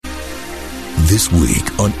This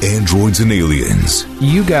week on Androids and Aliens.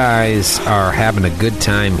 You guys are having a good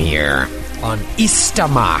time here on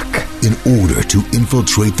Istamak. In order to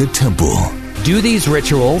infiltrate the temple. Do these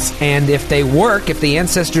rituals, and if they work, if the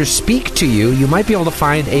ancestors speak to you, you might be able to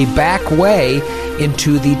find a back way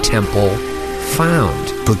into the temple found.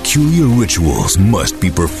 Peculiar rituals must be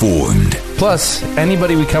performed. Plus,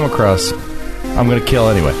 anybody we come across, I'm going to kill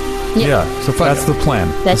anyway. Yeah, so that's the plan.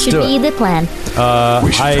 That should be the plan.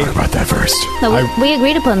 We should talk about that first. No, we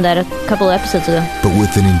agreed upon that a couple of episodes ago. But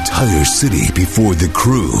with an entire city before the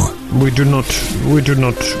crew. We do not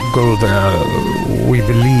go there. We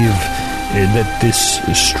believe that this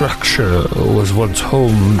structure was once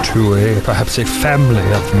home to perhaps a family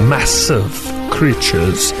of massive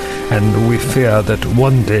creatures, and we fear that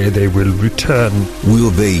one day they will return.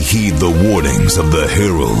 Will they heed the warnings of the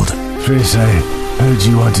Herald? Chris, I heard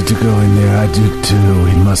you wanted to go in there. I do too.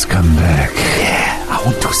 We must come back. Yeah, I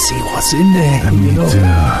want to see what's in there. Me too.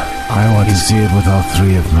 I want to see it with all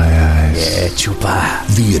three of my eyes. Yeah, Chupa.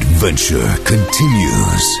 The adventure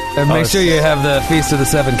continues. And make sure you have the Feast of the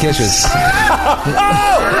Seven Kisses.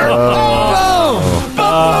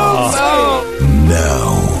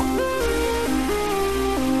 Now.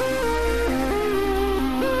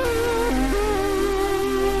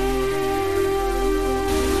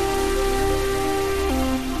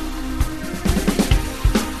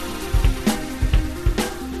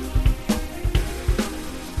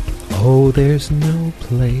 Oh, there's no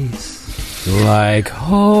place like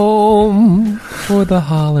home for the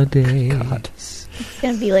holidays. It's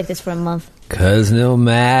going to be like this for a month. 'Cause no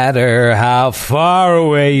matter how far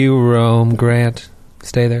away you roam, Grant,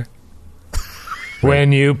 stay there.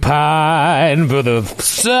 When you pine for the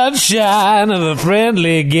sunshine of a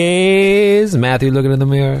friendly gaze. Matthew looking in the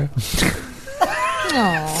mirror.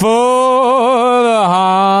 For the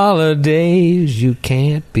holidays you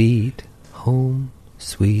can't beat. Home,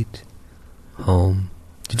 sweet home.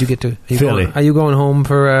 Did you get to Philly? Are you going home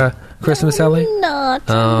for Christmas, Ellie? Not.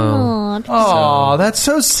 Oh, that's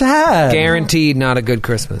so sad. Guaranteed not a good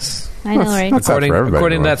Christmas. I know, right? According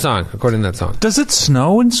to that song. According to that song. Does it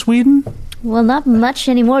snow in Sweden? Well, not much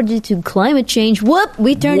anymore due to climate change. Whoop!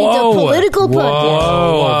 We turned into a political podcast.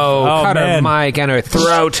 Whoa. Cut her mic and her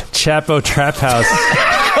throat. Chapo Trap House.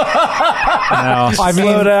 No. I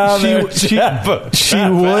mean, she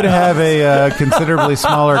would have a considerably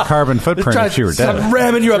smaller carbon footprint if she were dead. I'm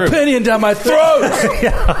ramming your opinion down my throat.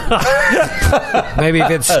 Maybe if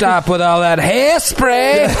you'd stop with all that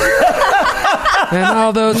hairspray and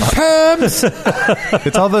all those perms.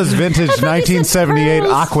 It's all those vintage 1978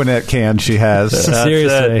 Aquanet cans she has.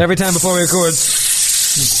 Seriously. Every time before we record,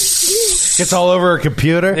 Gets all over her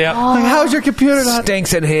computer. Yeah. Like, how's your computer not?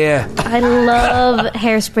 Stinks in here. I love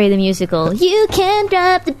Hairspray the musical. You can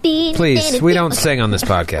drop the beat. Please, we don't sing on this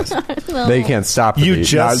podcast. Well, They can't stop the You beat,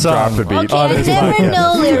 just not drop sung. the beat. okay, I never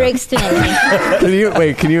know lyrics to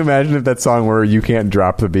anything. Can you imagine if that song where you can't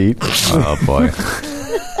drop the beat? Oh boy.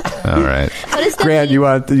 All right. What is the Grant, beat? you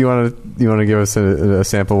want to give us a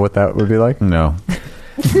sample what that would be like? No.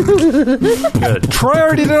 Troy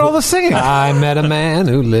already did all the singing. I met a man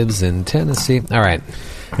who lives in Tennessee. All right.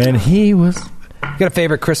 And he was... You got a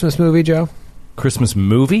favorite Christmas movie, Joe? Christmas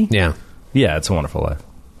movie? Yeah. Yeah, It's a Wonderful Life.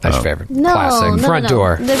 That's your favorite. No, Classic. no, Front no.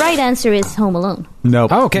 door. The right answer is Home Alone.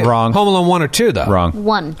 Nope. Oh, okay. Wrong. Home Alone 1 or 2, though. Wrong.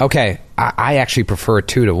 1. Okay. I actually prefer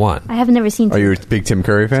 2 to 1. I have never seen. Are you a big Tim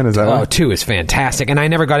Curry fan? Is that Oh, right? 2 is fantastic. And I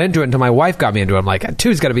never got into it until my wife got me into it. I'm like,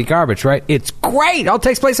 2's got to be garbage, right? It's great. It all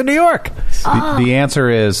takes place in New York. The answer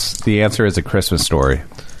is A Christmas Story.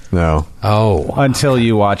 No. Oh. Until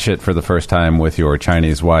you watch it for the first time with your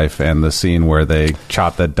Chinese wife and the scene where they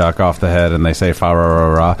chop the duck off the head and they say fa ra ra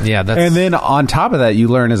ra. Yeah, that's... And then on top of that, you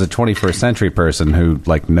learn as a 21st century person who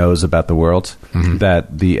like knows about the world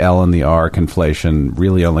that the L and the R conflation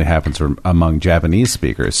really only happens among Japanese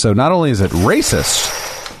speakers. So not only is it racist,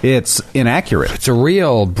 it's inaccurate. It's a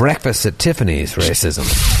real breakfast at Tiffany's racism.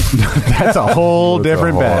 That's a whole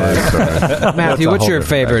different bag. Matthew, what's your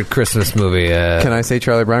favorite Christmas movie? Can I say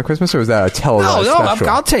Charlie Brown Christmas, or was that a televised special?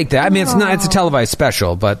 I'll take that. I mean, it's a televised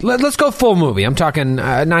special, but let's go full movie. I'm talking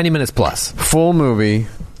 90 minutes plus. Full movie.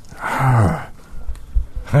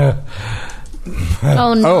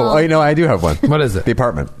 Oh no! Oh, no, I do have one. What is it? The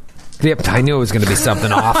Apartment. Yep, I knew it was going to be something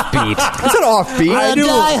offbeat. Is it offbeat?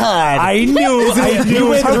 I knew he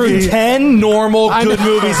went through 10 normal good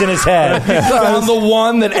movies in his head. He found the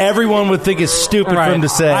one that everyone would think is stupid for him to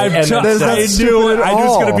say. I knew it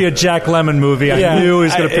was going to be a Jack Lemmon movie. I knew he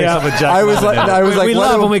was going to pick up a Jack I was Lemmon. like, We what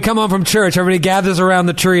love do- when we come home from church, everybody gathers around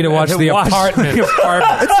the tree to watch The Apartment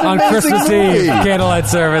on amazing Christmas movie. Eve, candlelight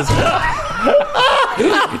service.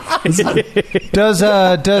 Does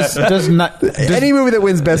Any movie that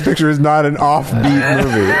wins Best Picture is not an offbeat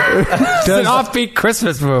movie. It's an offbeat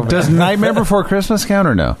Christmas movie. does Nightmare Before Christmas count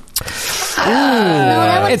or no?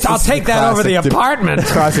 I'll take that over the apartment.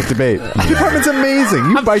 Classic debate. The apartment's amazing.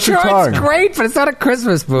 You bite Sure, your tongue. it's great, but it's not a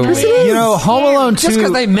Christmas movie. You know, Home Alone 2. Just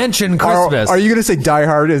because they mention Christmas. Are you going to say Die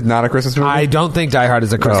Hard is not a Christmas movie? I don't think Die Hard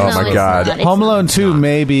is a Christmas Oh, my movie. God. Home Alone 2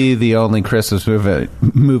 may be the only Christmas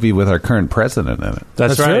movie with our current president in it.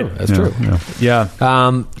 That's right. True. That's true. Yeah.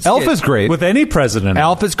 Elf is great. With any president.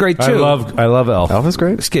 Elf is great, too. I love Elf. Elf is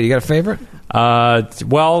great. Skid, you got a favorite?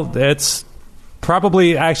 Well, it's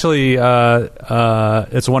probably actually It's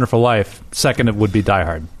a Wonderful Life. Second, it would be Die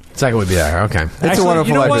Hard. Second would be Die Hard. Okay. It's a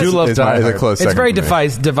Wonderful Life. I do love Die Is a Hard. close It's second very for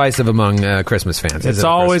me. divisive among Christmas fans. It's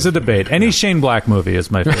always a debate. Any Shane Black movie is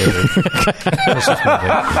my favorite Christmas movie.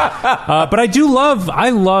 But I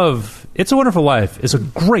love It's a Wonderful Life. It's a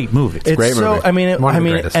great movie. It's great so, movie. One of the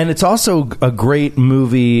greatest. and it's also a great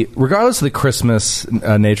movie, regardless of the Christmas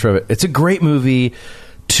nature of it. It's a great movie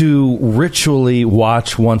to ritually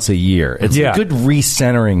watch once a year. It's Yeah. a good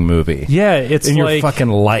recentering movie. Yeah, it's in like your fucking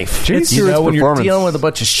life. Jimmy You Stewart's know, when you're performance. dealing with a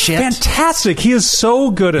bunch of shit. fantastic. He is so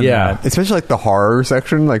good in Yeah. that. Especially like the horror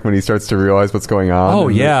section, like when he starts to realize what's going on. Oh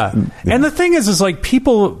And yeah. And the thing is like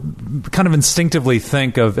people kind of instinctively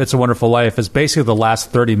think of It's a Wonderful Life as basically the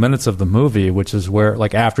last 30 minutes of the movie, which is where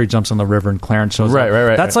like after he jumps on the river and Clarence shows Right, up.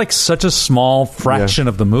 right. That's like such a small fraction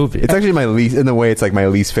of the movie. It's actually my least, in the way it's like my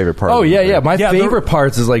least favorite part. Oh, of the yeah, movie. yeah. My Yeah, favorite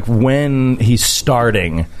parts is like when he's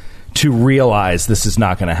starting to realize this is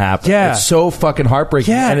not going to happen. Yeah. It's so fucking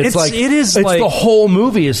heartbreaking. Yeah, and it is it's like- the whole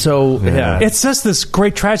movie is so yeah. It's just this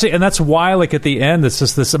great tragedy, and that's why, like at the end, it's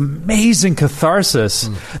just this amazing catharsis.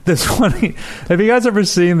 This one, have you guys ever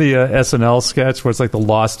seen the SNL sketch where it's like the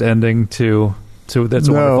lost ending to That's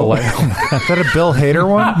a No. Wonderful Life? Is that a Bill Hader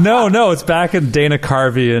one? No, it's back in Dana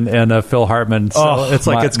Carvey and Phil Hartman. So it's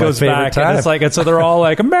like it goes back, and it's like, and so they're all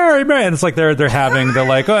like Mary, and it's like they're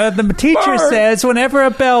like, oh, the teacher says whenever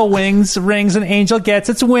a bell rings, an angel gets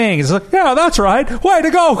its wings. It's like, yeah, that's right. Way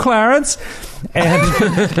to go, Clarence. And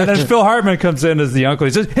then Phil Hartman comes in as the uncle.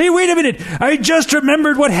 He says, hey, wait a minute. I just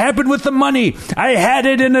remembered what happened with the money. I had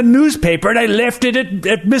it in a newspaper, and I left it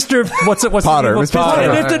at Mr. What's Potter. Mr. Potter. I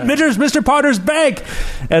left it at Mr. Potter's bank.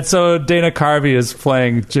 And so Dana Carvey is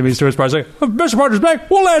playing Jimmy Stewart's part. He's like, oh, Mr. Potter's bank?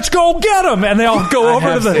 Well, let's go get him. And they all go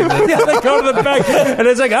over to the they go to the bank. And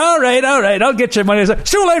it's like, all right, I'll get you money. He's like,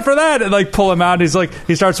 it's too late for that. And like pull him out. And he's like,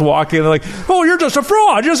 he starts walking. And they're like, oh, you're just a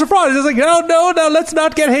fraud. He's like, no, let's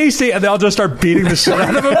not get hasty. And they all just start beating the shit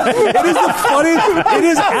out of him. It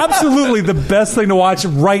is absolutely the best thing to watch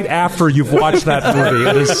right after you've watched that movie.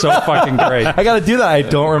 It is so fucking great. I got to do that. I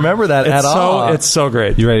don't remember that at all. It's so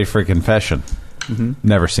great. You ready for a confession?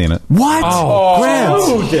 Never seen it. What?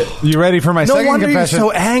 Grant. You ready for my No second wonder confession? you're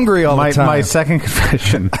so angry all the time. My second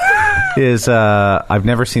confession is I've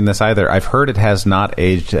never seen this either. I've heard it has not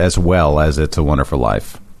aged as well as It's a Wonderful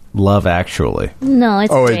Life. Love Actually. No,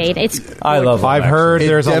 it's Oh, great. I love I've heard It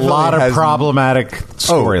there's a definitely lot of has- problematic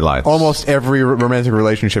storylines. Almost every romantic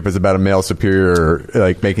relationship is about a male superior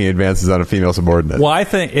like making advances on a female subordinate. Well, I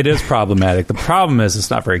think it is problematic. The problem is it's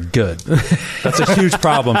not very good. That's a huge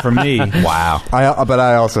problem for me. Wow. But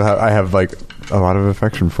I also have like a lot of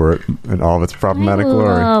affection for it and all of its problematic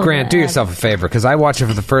glory. love Grant, do that. yourself a favor, because I watched it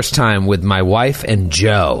for the first time with my wife and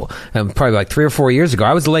Joe, probably like 3 or 4 years ago.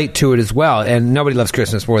 I was late to it as well, and nobody loves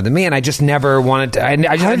Christmas more than me, and I just never wanted to. I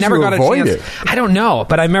never you got a avoid chance. it? I don't know,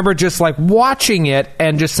 but I remember just like watching it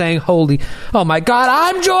and just saying, oh my God,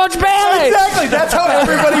 I'm George Bailey! Exactly. That's how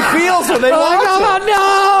everybody feels when they watch it.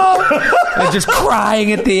 Oh, no! And just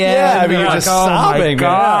crying at the end. Yeah, I mean, you're like, just oh sobbing. my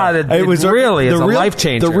God. man. It was really it's a life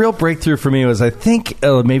changer. The real breakthrough for me was, I think,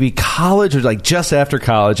 maybe college or like just after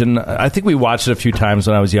college. And I think we watched it a few times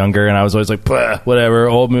when I was younger, and I was always like, whatever,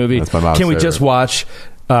 old movie. That's my mom's Can we favorite. just watch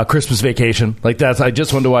Christmas Vacation? Like I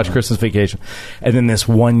just wanted to watch Christmas Vacation. And then this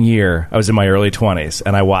one year, I was in my early 20s,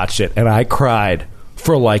 and I watched it, and I cried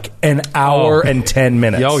for like an hour and 10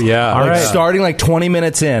 minutes. Oh, yeah. Like, All right. starting like 20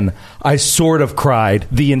 minutes in, I sort of cried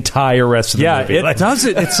the entire rest of the movie. It does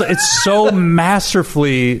it. It's so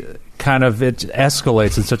masterfully kind of it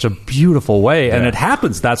escalates in such a beautiful way, and it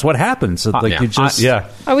happens. That's what happens. Like you just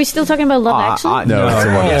Are we still talking about Love Actually? No, it's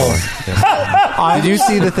a wonderful. Did you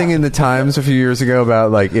see the thing in the Times a few years ago about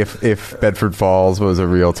like if Bedford Falls was a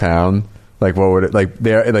real town, like what would it like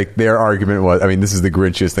their argument was? I mean, this is the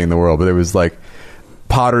Grinchiest thing in the world, but it was like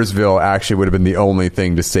Pottersville actually would have been the only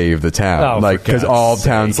thing to save the town, Oh, like for because God's all sake.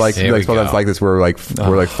 towns like Here we small towns go. like this were like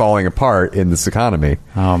falling apart in this economy.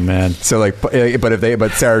 oh man. So like, but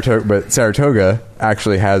Saratoga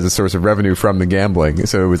actually has a source of revenue from the gambling.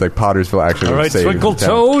 So it was like Pottersville actually. All right, saved Twinkle the town.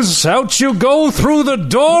 Toes, out you go through the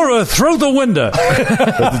door or through the window.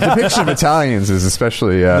 But the depiction of Italians is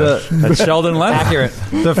especially. That's Sheldon Leonard. Accurate.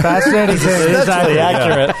 The fascinating thing Exactly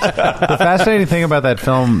accurate. The fascinating thing about that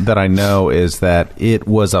film that I know is that it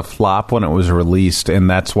was a flop when it was released, and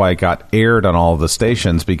that's why it got aired on all of the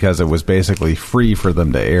stations, because it was basically free for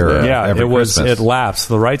them to air. Yeah, every it was. Christmas. It lapsed.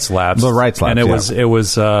 The rights lapsed. The rights lapsed, and it yeah. was. It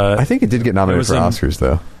was. I think it did get nominated for Oscars,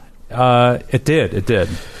 though. It did. It did.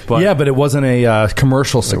 But Yeah, but it wasn't a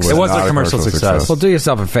commercial success. it was not a commercial success. Well, do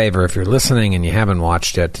yourself a favor if you're listening and you haven't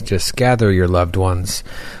watched it. Just gather your loved ones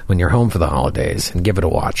when you're home for the holidays and give it a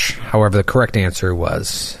watch. However, the correct answer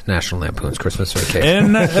was National Lampoon's Christmas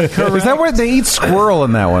Vacation. Is that where they eat squirrel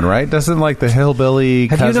in that one, right? Doesn't like the hillbilly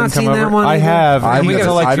Have you cousin not come seen over? that one I either? have. I've We never-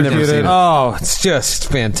 get I've never electrocuted. seen it. Oh, it's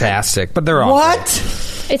just fantastic. But they're all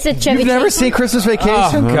It's a Chevy You've never Chase seen one? Christmas great.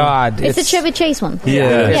 Vacation? Oh God, It's a Chevy Chase one.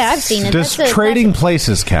 Yeah. Yeah, I've seen it. Does That's a Trading classic.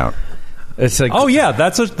 Places count? It's like, Oh yeah,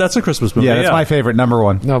 that's a Christmas movie. Yeah, that's my favorite. Number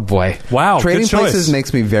one. Oh boy. Wow. Trading good choice. Places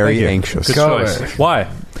makes me very Thank you. anxious. Good choice. Why?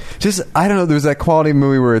 Just, I don't know, there's that quality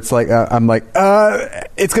movie where it's like, I'm like,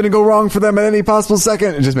 it's going to go wrong for them at any possible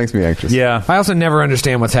second. It just makes me anxious. Yeah. I also never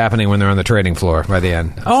understand what's happening when they're on the trading floor by the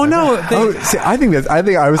end. Oh no. See, I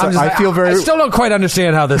feel very. I still don't quite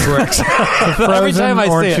understand how this works. Every time I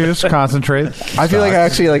orange see it. juice, concentrate. I feel like I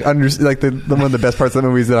actually like one of the best parts of the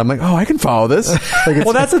movie is that I'm like, oh, I can follow this. Like,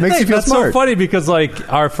 Well, that's the makes thing. you feel That's smart. so funny because,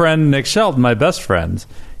 like, our friend Nick Sheldon, my best friend,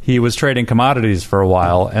 he was trading commodities for a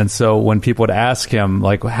while, and so when people would ask him,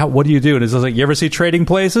 like, what do you do? And he's like, you ever see Trading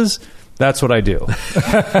Places? That's what I do.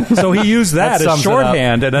 So he used that That sums as it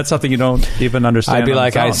shorthand, and that's something you don't even understand. I'd be on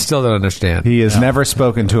like, its I own. still don't understand. He has never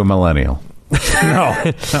spoken to a millennial.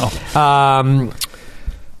 no.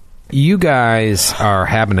 You guys are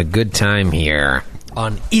having a good time here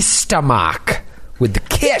on Istamak with the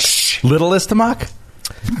Kish. Little Istamak?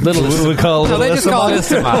 Little We call it No, they Little just call it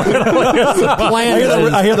Istamak.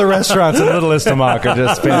 Istamak. I hear the restaurants in Little Istamak are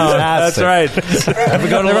just That's fantastic. right. If we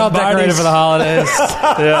go to They're all decorated Lombardi's- for the holidays.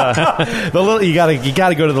 Yeah. The little you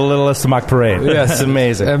gotta go to the Little Istamak parade. Yes. It's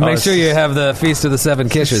amazing. And make Oh, sure you have the Feast of the Seven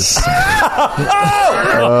Kishes.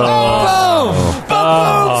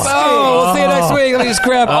 Oh, we'll see you next week. Let me just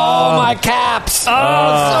grab all my caps. so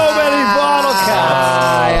many bottle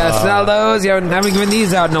caps. Yes, now those. You haven't given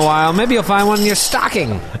these out in a while. Maybe you'll find one in your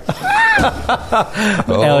stocking. Ellie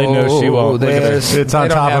knows she won't. Look at her. there's- It's on they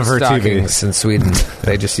don't top have of her TV. stockings in Sweden.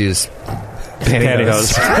 They just use pantyhose.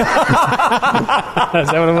 Is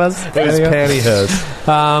that what it was? It was pantyhose.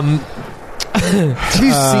 Have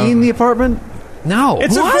you seen The Apartment? No.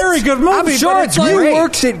 It's What? a very good movie. I'm sure but it's You great.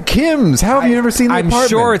 worked at Kim's. How have you never seen The I'm Apartment?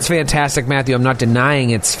 sure it's fantastic, Matthew. I'm not denying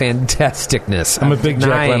its fantasticness. I'm a big Jack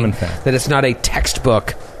denying Lemmon fan. That it's not a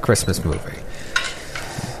textbook Christmas movie.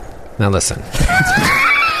 Now listen.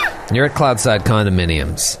 You're at Cloudside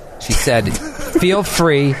Condominiums. She said, feel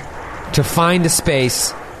free to find a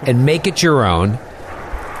space and make it your own,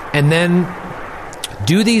 and then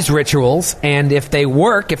do these rituals, and if they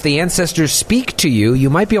work, if the ancestors speak to you, you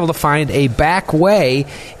might be able to find a back way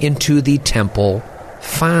into the temple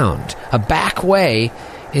found. A back way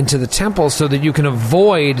into the temple so that you can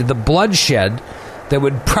avoid the bloodshed that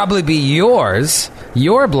would probably be yours,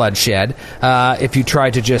 your bloodshed, if you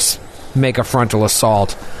tried to just make a frontal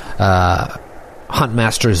assault.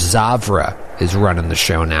 Huntmaster Zavra is running the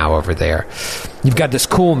show now over there. You've got this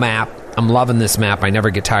cool map. I'm loving this map. I never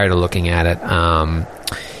get tired of looking at it.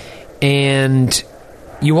 And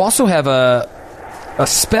you also have a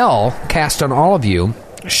spell cast on all of you,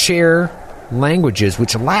 Share Languages,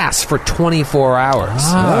 which lasts for 24 hours.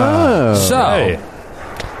 So,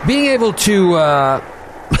 being able to,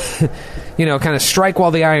 kind of strike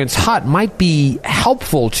while the iron's hot might be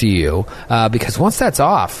helpful to you, because once that's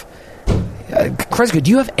off, Kreska,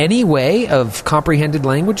 do you have any way of comprehended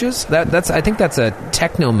languages? I think that's a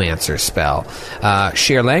technomancer spell.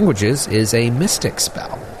 Share Languages is a mystic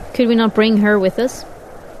spell. Could we not bring her with us?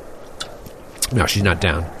 No, she's not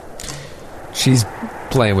down. She's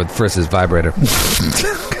playing with Friss's vibrator.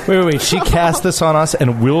 Wait. She cast this on us,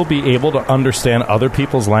 and we'll be able to understand other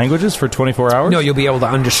people's languages for 24 hours? No, you'll be able to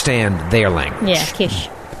understand their language. Yeah, Kish.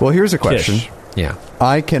 Well, here's a question. Kish. Yeah.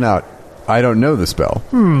 I don't know the spell.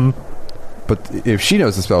 But if she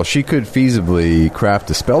knows the spell, she could feasibly craft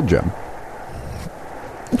a spell gem.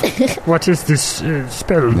 What is this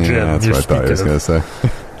spell gem Yeah, that's you what I thought I was speak going of? to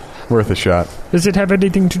say. Worth a shot. Does it have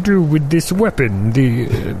anything to do with this weapon? The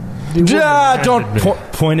Don't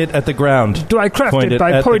woman-handed? point it at the ground. Do I craft Point it it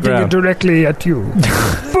by at the pointing it ground. directly at you?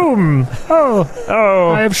 Boom!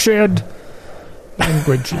 Oh, I have shared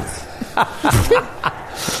languages.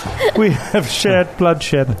 We have shared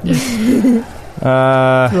bloodshed.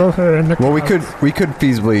 Well, we could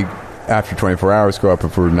feasibly, after 24 hours, go up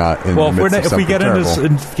if we're not in Well, the midst of if we something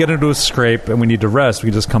get into a scrape and we need to rest, we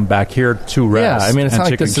can just come back here to rest. Yeah, I mean, it's and not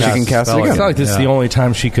like she can this is- she can cast it spell again. It's not like this is the only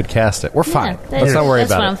time she could cast it. We're fine. Let's not worry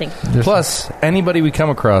that's about what it. I'm thinking. Plus, anybody we come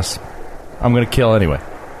across, I'm going to kill anyway.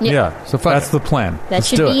 Yeah, So fuck that's it. the plan. That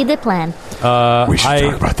should do be it. the plan. We should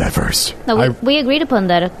talk about that first. No, we agreed upon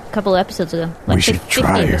that a couple of episodes ago. Like We should 50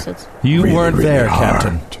 try. episodes. You Really, weren't really there, hard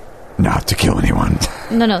Captain. Not to kill anyone.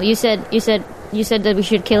 No, you said that we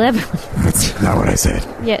should kill everyone. That's not what I said.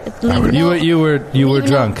 Yeah, leave You were leave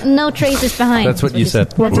drunk. No traces behind. That's what you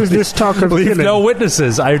said. What is this talk of Leave killing? no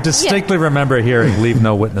witnesses. I distinctly remember hearing "leave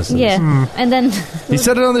no witnesses." Yeah, and then He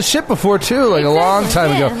said it on the ship before too, like a long time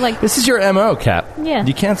Yeah, ago. like- This is your MO, Cap. Yeah.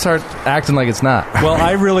 You can't start acting like it's not. Well,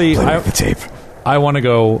 I really, Play with the tape. I want to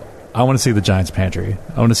go. I want to see the Giants pantry.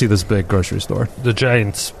 I want to see this big grocery store. The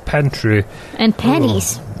Giants' pantry. and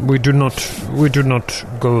pennies. We do not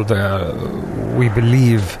go there. We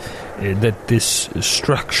believe that this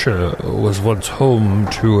structure was once home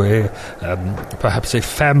to perhaps a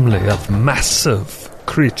family of massive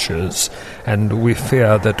creatures, and we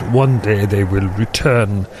fear that one day they will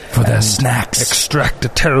return For their and snacks. extract a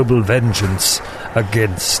terrible vengeance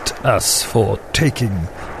against us for taking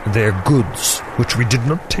their goods, which we did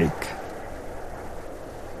not take.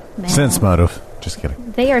 Man. Sense motive. Just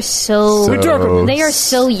kidding. They are so So- they are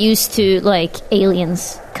so used to like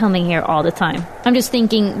aliens coming here all the time. I'm just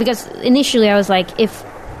thinking because initially I was like, if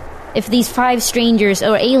these 5 strangers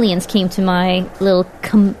or aliens came to my little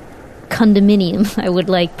condominium, I would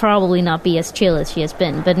like probably not be as chill as she has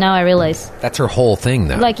been. But now I realize, That's her whole thing,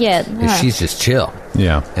 though. like, yeah, is she's just chill.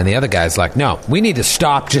 Yeah. And the other guy's like, no, we need to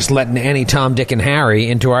stop just letting any Tom, Dick, and Harry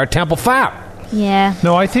into our temple foul. yeah.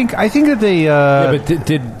 No, I think that they. Yeah, but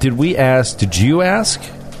did we ask? Did you ask,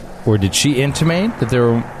 or did she intimate that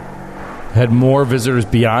there had more visitors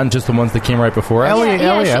beyond just the ones that came right before us?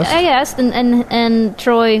 I asked, and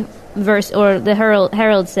Troy the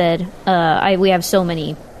Herald said, we have so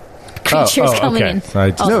many creatures coming in. I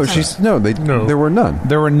all No, the time. there were none.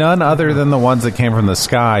 There were none other than the ones that came from the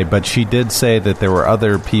sky, but she did say that there were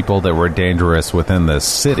other people that were dangerous within the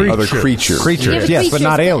city. Other creatures. Creatures, Yeah, yes, but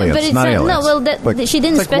not aliens. But it's not no, aliens. well, Like- she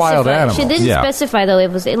didn't it's like wild specify. animals. She didn't Yeah. specify though.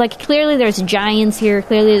 It was like clearly there's giants here.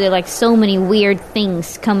 Clearly there are like so many weird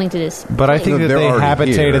things coming to this. But I think No, that they're they already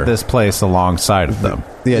habitated here. this place alongside of them.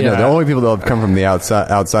 Yeah, no, Yeah. the only people that have come from the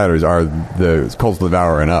outsiders are the Cult of the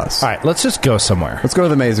Devourer and us. All right, let's just go somewhere. Let's go to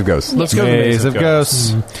the Maze of Ghosts. Let's go to the Maze of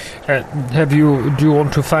Ghosts. Do you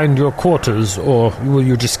want to find your quarters, or will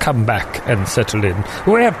you just come back and settle in?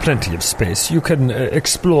 We have plenty of space. You can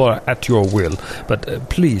explore at your will, but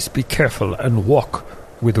please be careful and walk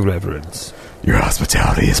with reverence. Your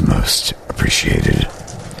hospitality is most appreciated.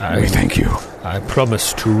 We thank you. I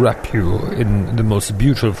promise to wrap you in the most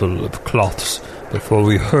beautiful of cloths before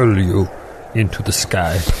we hurl you into the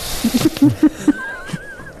sky.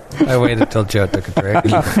 I waited till Joe took a drink.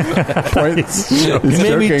 You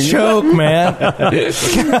made me choke, man.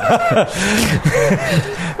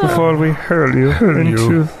 Before we hurl you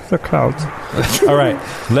into the clouds. All right,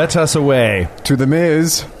 let us away To the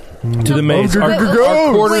Maze. to the maze. Our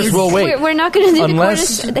Go! quarters will wait. We're not going to do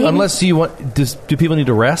Unless, the quarters. unless you want, do people need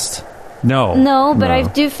to rest? No, No, but I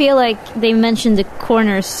do feel like they mentioned the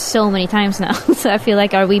corners so many times now. So I feel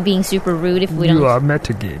like, are we being super rude if we You don't? are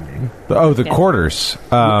metagaming. Oh, the Yeah. quarters.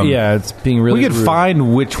 Yeah, it's being really. we could rude.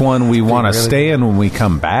 find which one we want to really stay in when we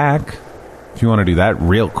come back. If you want to do that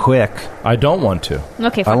real quick. I don't want to.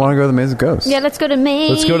 Okay, I fine. want to go to the Maze of Ghosts. Yeah, let's go to Maze.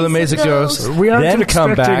 Let's go to the Maze of Ghosts. We aren't Then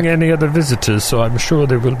come expecting back. any other visitors, so I'm sure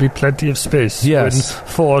there will be plenty of space. Yes. When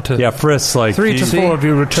 4 to yeah, Frisk like 3 to he- 4 of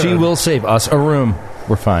you return. She will save us a room.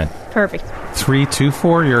 We're fine. Perfect. 3, 2,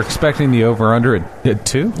 4. You're expecting the over under at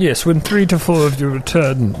 2? Yes, when 3 to 4 of you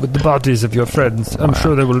return with the bodies of your friends, I'm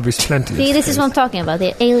sure there will be plenty. See, of this is space. what I'm talking about.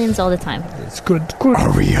 The aliens all the time. It's good. Good.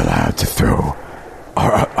 Are we allowed to throw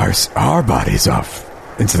our bodies off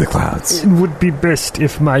into the clouds? It would be best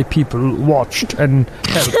if my people watched and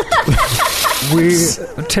helped. We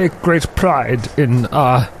take great pride in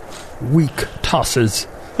our weak tosses.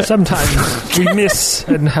 Sometimes we miss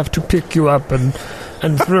and have to pick you up and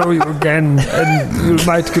throw you again, and you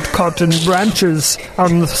might get caught in branches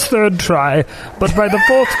on the 3rd try. But by the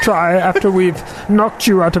 4th try, after we've knocked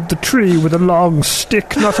you out of the tree with a long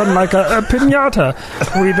stick, not unlike a piñata,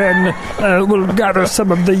 we then will gather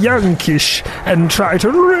some of the young quiche and try to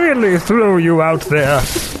really throw you out there.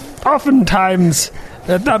 Oftentimes,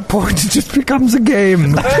 At that point, it just becomes a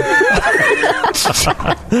game.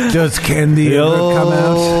 Does candy ever come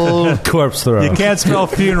out? Old corpse throw. You can't spell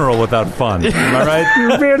funeral without fun. Am I right?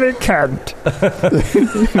 You really can't.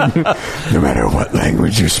 No matter what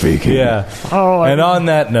language you're speaking. Yeah. Oh, And on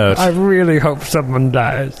that note, I really hope someone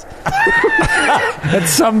dies. At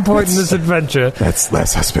some point in this adventure, That's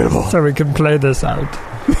less hospitable. so we can play this out.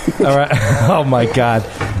 all right. Oh my God.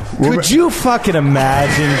 Could you fucking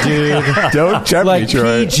imagine, dude? Don't tempt me, Like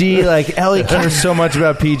Troy. PG, like Ellie cares so much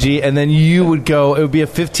about PG, and then you would go. It would be a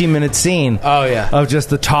 15-minute scene. Oh, yeah. Of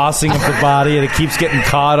just the tossing of the body, and it keeps getting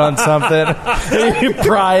caught on something. And you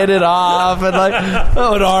prying it off, and like,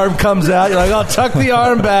 oh, an arm comes out. You're like, I'll tuck the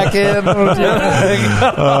arm back in. I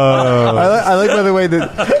like, by the way,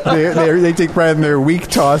 that they take pride in their weak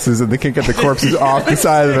tosses and they can't get the corpses off the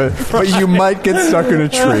side of it. But you might get stuck in a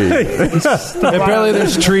tree. Apparently,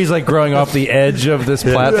 there's trees like growing off the edge of this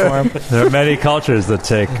platform. There are many cultures that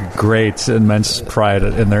take great, immense pride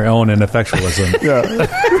in their own ineffectualism. Yeah.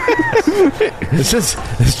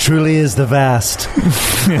 This truly is the vast.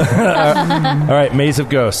 All right, Maze of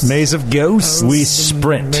Ghosts. Maze of Ghosts. We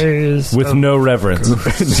sprint Maze with of no reverence,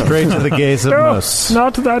 straight to the gaze of No, most.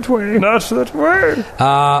 not that way. Not that way.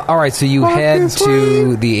 All right, so you head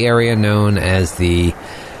to the area known as the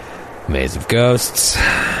Maze of Ghosts.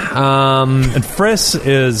 And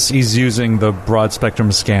Friss he's using the broad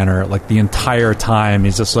spectrum scanner like the entire time.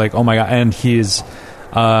 He's just like, oh my God. And he's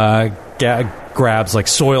grabs like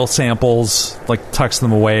soil samples, like tucks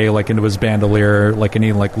them away like into his bandolier, like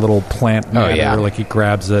any like little plant matter. yeah. Like he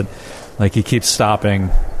grabs it, like he keeps stopping,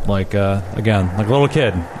 like again, like a little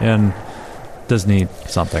kid in Disney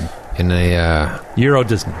something. In a Euro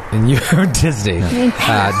Disney. in Euro Disney,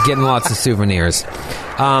 getting lots of souvenirs.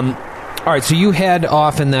 All right, so you head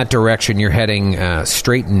off in that direction. You're heading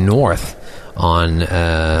straight north on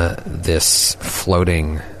this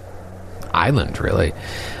floating island, really.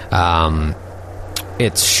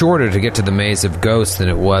 It's shorter to get to the Maze of Ghosts than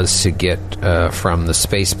it was to get from the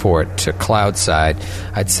spaceport to Cloudside.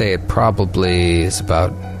 I'd say it probably is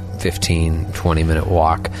about 15, 20-minute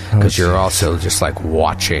walk because you're also just like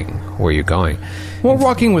watching where you're going. We're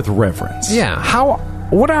walking with reverence. Yeah,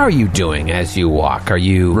 what are you doing as you walk? Are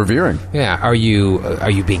you Revering. Yeah, are you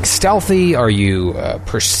being stealthy? Are you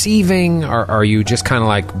perceiving? Or are you just kind of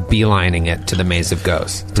like beelining it to the Maze of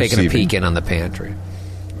Ghosts, taking a Perceiving. peek in on the pantry?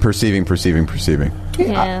 Perceiving.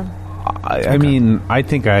 Yeah. I mean, I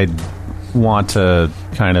think I'd want to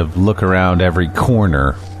kind of look around every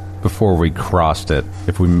corner before we crossed it.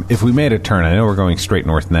 If we made a turn, I know we're going straight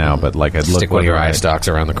north now, but like I'd look Stick one of your whether eye I- stalks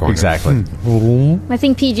around the corner. Exactly. I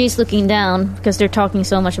think PG's looking down because they're talking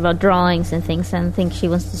so much about drawings and things, and I think she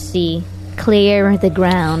wants to see clear the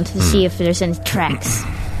ground to see if there's any tracks.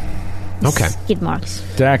 Okay. Skid marks.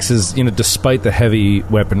 Dax is, despite the heavy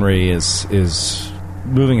weaponry, is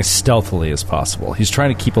moving as stealthily as possible. He's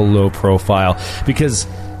trying to keep a low profile because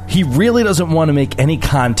he really doesn't want to make any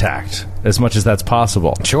contact as much as that's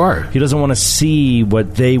possible. Sure. He doesn't want to see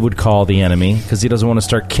what they would call the enemy because he doesn't want to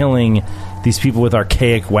start killing these people with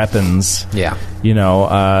archaic weapons. Yeah.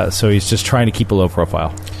 So he's just trying to keep a low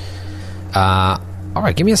profile. All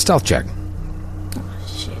right, give me a stealth check.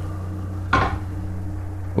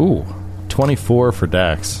 Ooh, 24 for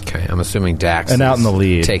Dax. Okay, I'm assuming Dax And out is in the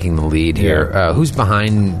lead. taking the lead here. Who's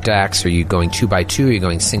behind Dax? Are you going 2 by 2? Are you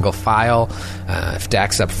going single file? If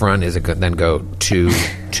Dax up front, is it then go 2,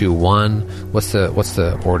 2, 1? What's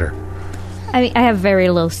the order? I have very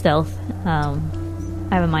low stealth. I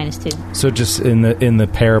have a -2. So just in the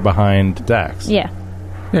pair behind Dax. Yeah.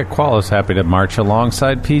 Yeah, Qualo's happy to march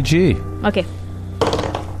alongside PG. Okay.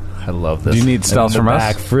 I love this. Do you need And stealth in the from us?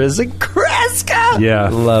 back, Frizz and Kreska. Yeah.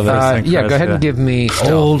 Love it. Yeah, go ahead and give me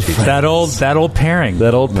stealth. That old pairing.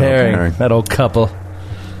 That old pairing. That old couple.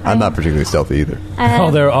 I'm not particularly stealthy either.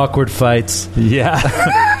 Oh, their awkward fights. Yeah.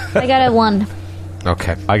 I got a 1.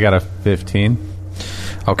 Okay. I got a 15.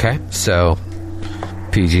 Okay, so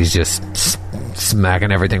PG's just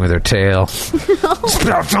smacking everything with her tail.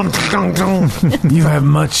 You have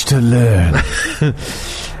much to learn.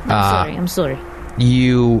 I'm sorry.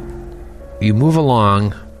 You move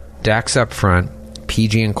along, Dax up front,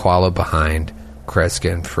 PG and Qualo behind,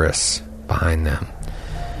 Kreska and Friss behind them.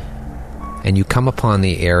 And you come upon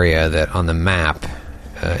the area that on the map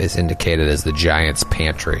is indicated as the Giant's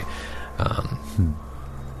Pantry.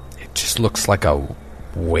 It just looks like a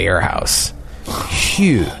warehouse.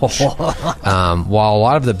 Huge. While a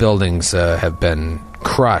lot of the buildings have been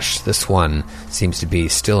crushed, this one seems to be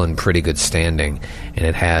still in pretty good standing, and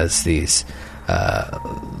it has these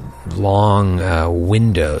long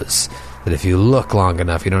windows that if you look long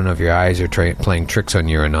enough, you don't know if your eyes are playing tricks on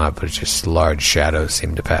you or not, but it's just large shadows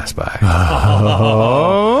seem to pass by.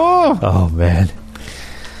 Oh man!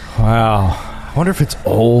 Wow. I wonder if it's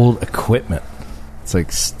old equipment. It's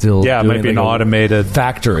like still Yeah, it might be an automated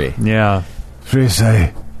factory. Yeah. Chris,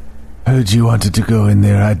 I heard you wanted to go in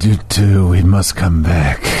there. I do too. We must come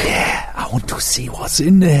back. I want to see what's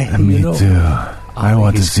in there. Me too. I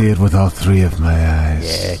want to see it with all three of my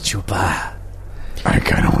eyes. Yeah, Chupa. I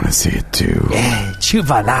kind of want to see it too. Yeah,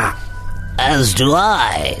 Chupa la. As do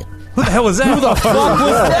I. What the hell was that? Who the fuck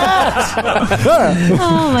was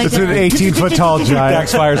Oh my It's god. an 18-foot tall giant.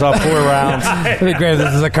 Dax fires off 4 rounds. It'd be great if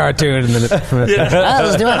this is a cartoon. And then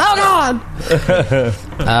As do I. Oh, God!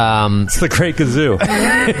 It's the Great Kazoo.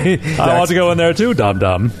 I want to go in there too,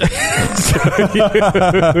 dum-dum.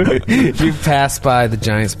 you pass by the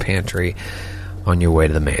giant's pantry on your way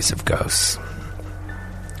to the Maze of Ghosts.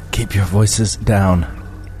 Keep your voices down.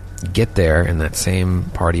 Get there in that same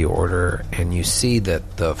party order, and you see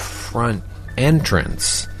that the front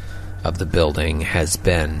entrance of the building has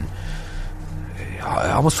been, it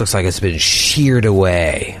almost looks like it's been sheared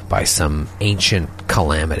away by some ancient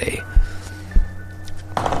calamity.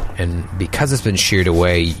 And because it's been sheared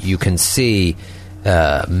away, you can see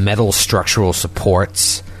metal structural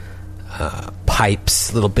supports,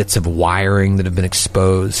 pipes, little bits of wiring that have been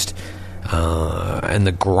exposed, and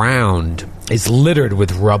the ground is littered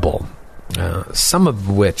with rubble, some of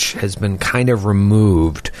which has been kind of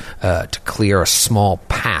removed to clear a small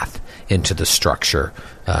path into the structure,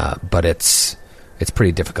 but it's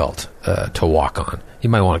pretty difficult to walk on. You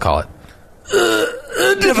might want to call it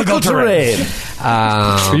difficult terrain.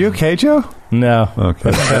 Are you okay, Joe? No. Okay.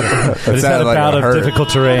 It's not sounded like about it of hurt. difficult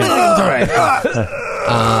terrain.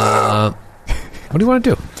 What do you want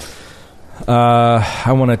to do?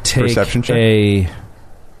 I want to take Perception check? a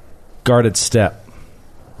guarded step.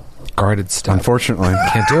 Guarded step. Unfortunately.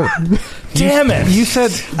 Can't do it. Damn it! You said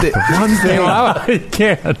that one thing. I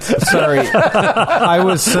can't. Sorry. I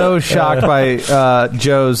was so shocked by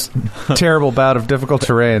Joe's terrible bout of difficult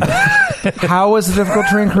terrain. How was the difficult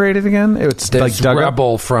terrain created again? It's There's like dug up?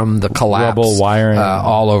 rubble from the collapse, Rubble wiring.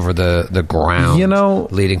 all over the ground. You know-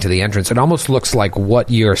 leading to the entrance. It almost looks like what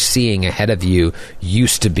you're seeing ahead of you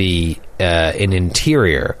used to be an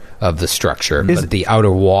interior of the structure, but the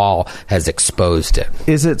outer wall has exposed it.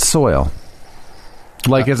 Is it soil?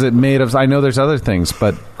 Like, is it made of... I know there's other things,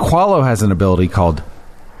 but Qualo has an ability called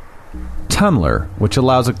Tunneler, which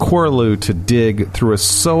allows a Corlu to dig through a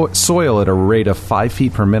soil at a rate of 5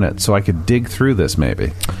 feet per minute. So I could dig through this,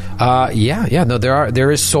 maybe. Yeah. No, there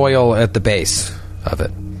is soil at the base of it.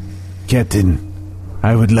 Captain,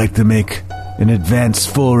 I would like to make an advanced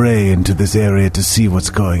foray into this area to see what's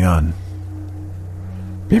going on.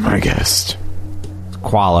 Be my guest.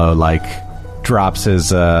 Qualo, like, drops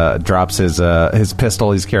his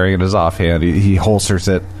pistol he's carrying in his offhand. He holsters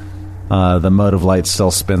it. The motive light still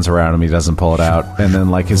spins around him. He doesn't pull it out. And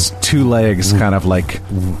then, like, his two legs kind of, like,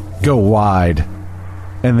 go wide.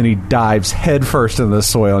 And then he dives headfirst into the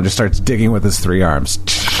soil and just starts digging with his 3 arms.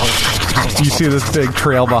 You see this big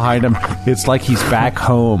trail behind him. It's like he's back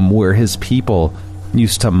home where his people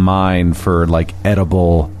used to mine for, like,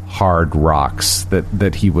 edible hard rocks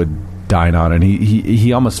that he would dine on. And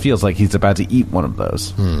he almost feels like he's about to eat one of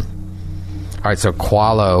those. All right, so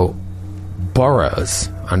Qualo burrows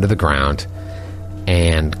under the ground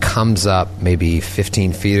and comes up maybe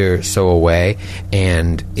 15 feet or so away,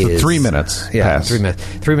 and is 3 minutes pass. 3 minutes.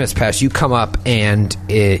 3 minutes pass. You come up, and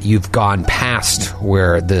you've gone past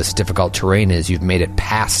where this difficult terrain is. You've made it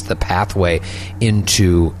past the pathway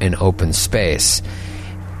into an open space,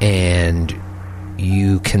 and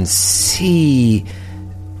you can see,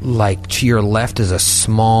 like, to your left is a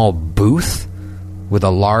small booth with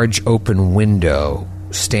a large open window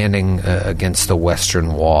standing against the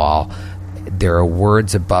western wall. There are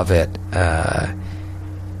words above it, and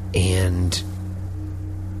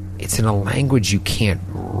it's in a language you can't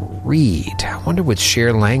read. I wonder with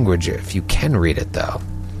shared language if you can read it, though.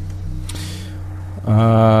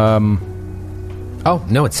 Oh,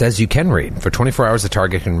 no, it says you can read. For 24 hours, the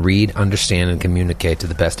target can read, understand, and communicate to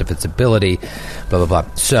the best of its ability, blah, blah,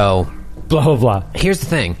 blah. So, Blah, blah, blah. here's the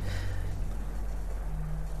thing.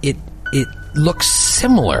 It looks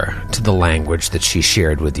similar to the language that she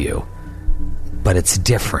shared with you, but it's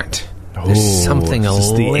different. There's something a is this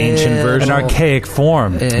the little... ancient version? An archaic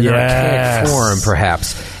form. An archaic form,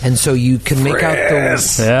 perhaps. And so you can make out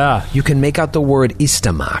the... Yeah. You can make out the word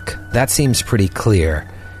istamak. That seems pretty clear.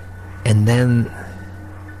 And then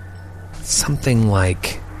something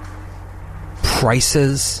like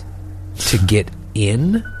prices to get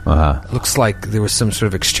in. Uh-huh. Looks like there was some sort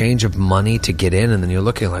of exchange of money to get in, and then you're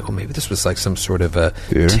looking like, well, maybe this was like some sort of a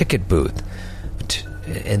ticket booth.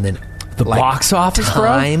 And then The box office, bro?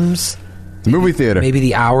 times, Movie theater. maybe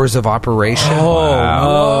the hours of operation.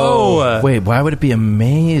 Oh, Wait, why would it be a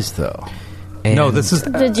maze, though? And no, this is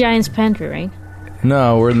The Giant's Pantry, right?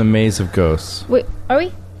 No, we're in the maze of ghosts. Wait, are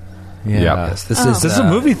we? Yeah. yes, this Oh. is this is a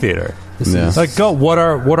movie theater. Yeah. Like, go. What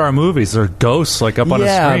are movies? They're ghosts, like up on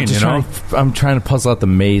a screen. I'm trying to puzzle out the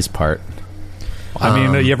maze part. I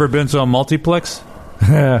mean, you ever been to a multiplex?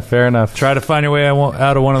 Fair enough. Try to find your way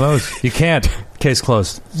out of one of those. You can't. Case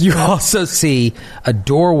closed. You also see a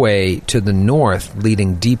doorway to the north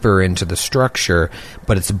leading deeper into the structure,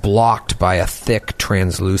 but it's blocked by a thick,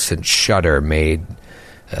 translucent shutter made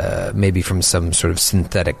maybe from some sort of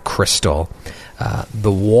synthetic crystal.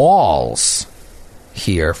 The walls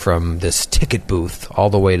here, from this ticket booth all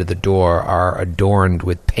the way to the door, are adorned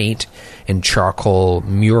with paint and charcoal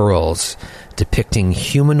murals depicting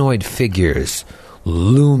humanoid figures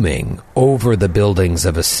looming over the buildings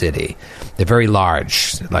of a city. They're very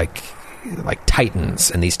large, like titans,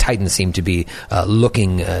 and these titans seem to be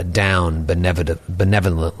looking down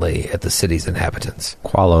benevolently at the city's inhabitants.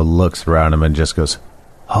 Qualo looks around him and just goes,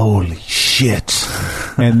 "Holy shit!"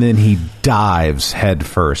 And then he dives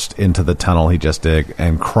headfirst into the tunnel he just did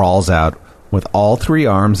and crawls out with all 3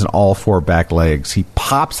 arms and all 4 back legs. He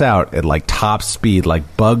pops out at like top speed,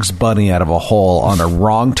 like Bugs Bunny out of a hole on a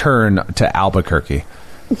wrong turn to Albuquerque.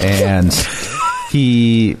 And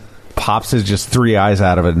he pops his just 3 eyes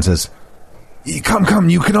out of it and says, Come,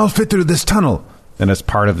 you can all fit through this tunnel." And as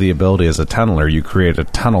part of the ability as a tunneler, you create a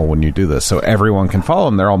tunnel when you do this, so everyone can follow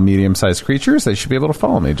him. They're all medium-sized creatures. They should be able to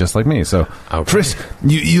follow me, just like me. So, Frisk,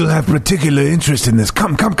 you'll have particular interest in this.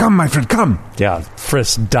 Come, my friend, come. Yeah,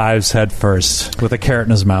 Frisk dives head first with a carrot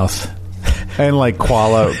in his mouth. and like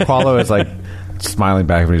Qualo is like smiling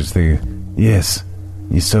back at me, just thinking, Yes,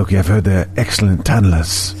 Yusoki, I've heard they're excellent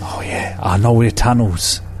tunnelers. Oh yeah, I know where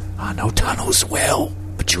tunnels. I know tunnels well.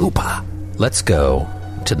 Pachupa. Let's go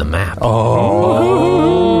to the map.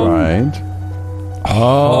 Right.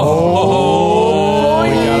 We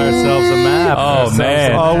got ourselves a map. Oh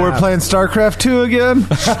man. "Oh, we're playing StarCraft 2 again."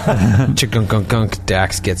 Chigunk.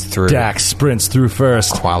 Dax gets through. Dax sprints through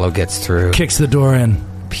first, Qualo gets through. kicks the door in.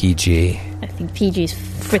 PG. I think PG's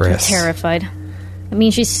freaking Frisk. terrified. I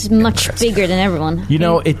mean, she's much Frisk. bigger than everyone. You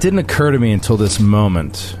know, it didn't occur to me until this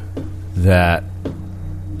moment that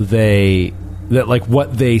like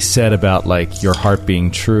what they said about like your heart being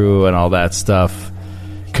true and all that stuff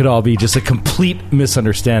could all be just a complete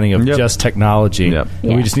misunderstanding of just technology. Yep.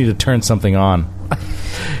 And we Yeah. just need to turn something on.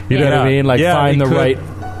 You know what I Yeah. mean? Like Yeah, find we the could. right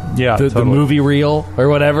Yeah, the totally. movie reel or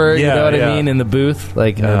whatever. You Yeah, know what yeah. I mean? In the booth,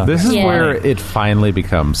 like This is Yeah. where it finally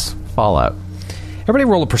becomes Fallout. Everybody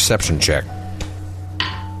roll a perception check.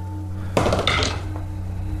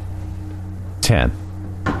 10.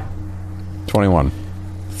 21.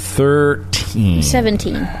 13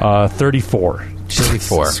 17. 34.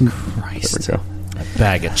 34. There we go.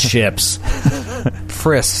 bag of chips.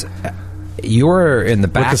 Frisk, you're in the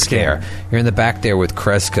back the there. scanner. You're in the back there with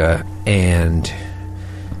Kreska, and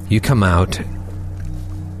you come out,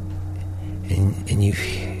 and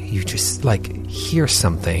you just like hear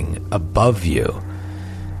something above you,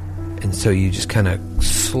 and so you just kind of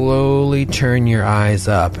slowly turn your eyes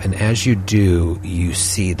up, and as you do, you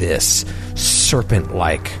see this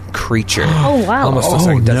serpent-like creature. Oh, wow. Almost looks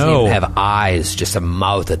like it doesn't no. even have eyes, just a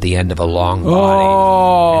mouth at the end of a long body.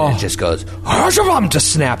 Oh. And it just goes to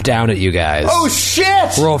snap down at you guys. Oh,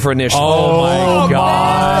 shit! Roll for initiative. Oh my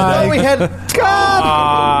god. We had God.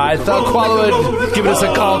 I thought Qualo would give us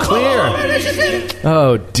a call clear.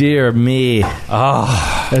 Oh dear me!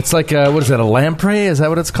 It's like what is that? A lamprey? Is that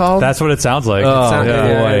what it's called? That's what it sounds like. Oh, Sound-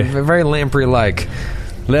 yeah. yeah, very lamprey-like.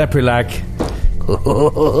 lamprey-like.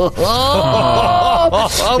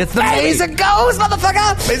 It's the Maze of Ghosts,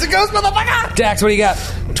 motherfucker! Maze of Ghosts, motherfucker! Dax, what do you got?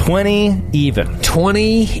 20 even.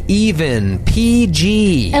 20 even.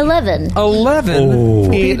 PG. 11. 11.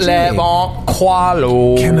 PG. Can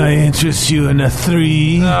I interest you in a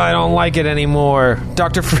 3? I don't like it anymore.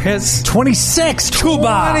 Dr. Frisk? 26.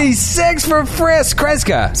 Tuba. 26 for Frisk.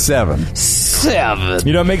 Kreska? 7. 7.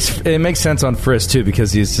 You know, it makes sense on Frisk too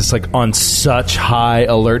because he's just like on such high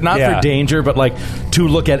alert, not Yeah. for danger, but like to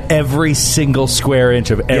look at every single square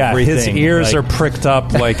inch of Yeah, everything. his ears Like, are pricked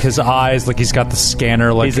up, like his eyes, like he's got the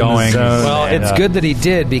scanner, like He's in the going. zone. Well, it's Yeah. good that he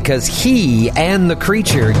did because he and the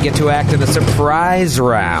creature get to act in a surprise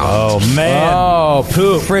round. Oh man. Oh,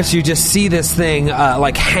 poop! Frisk, you just see this thing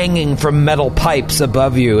like hanging from metal pipes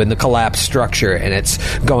above you in the collapsed structure, and it's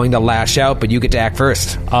going to lash out, but you get to act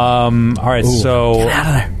first. All right, so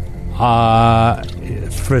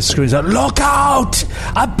Frisk screams out, "Look out!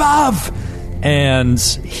 Above!" And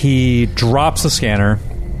he drops the scanner.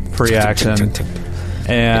 Free action.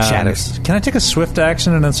 And can I take a swift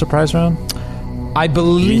action in a surprise round? I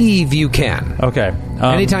believe you can. Okay.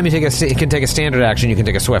 Anytime you can take a standard action, you can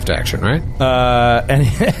take a swift action, right?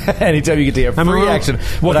 Anytime you can take a free action.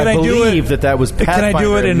 Well, but can I do believe it? that was Pathfinder, Can I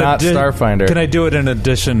do it in not Starfinder. Can I do it in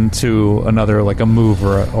addition to another, like a move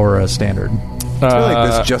or a standard? I feel like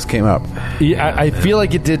this just came up. Yeah, I feel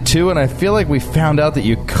like it did too, and I feel like we found out that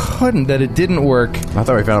you couldn't, that it didn't work. I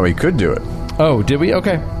thought we found out we could do it. Oh, did we?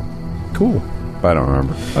 Okay. Cool. I don't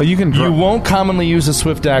remember. Oh, you can. You won't commonly use a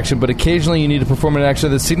swift action, but occasionally you need to perform an action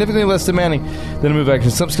that's significantly less demanding than a move action.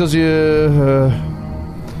 Some skills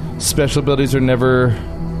special abilities are never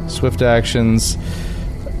swift actions.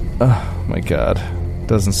 Oh my god.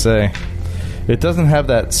 Doesn't say. It doesn't have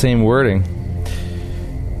that same wording.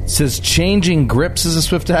 It says changing grips is a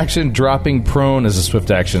swift action, dropping prone is a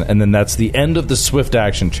swift action, and then that's the end of the swift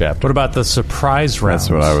action chapter. What about the surprise round? That's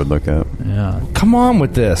what I would look at. Yeah. Come on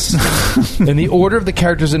with this. In the order of the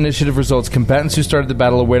character's initiative results, combatants who started the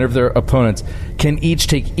battle aware of their opponents can each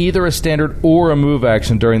take either a standard or a move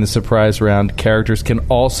action during the surprise round. Characters can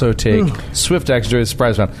also take swift action during the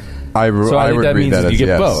surprise round. I think would that read means that that you as get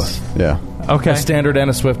yes. both. Yeah. Okay. A standard and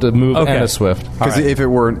a swift, a move and a swift. Because if it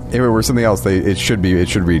were something else, it should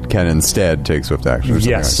read can instead take swift action. Or something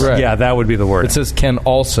Yes. like that. Right. Yeah, that would be the word. It says can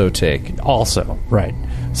also take. Also, right.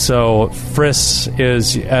 So Frisk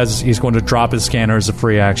is, as he's going to drop his scanner as a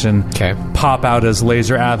free action, Okay. pop out his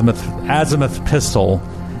laser azimuth pistol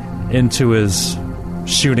into his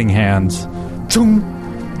shooting hand,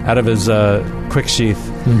 out of his quick sheath.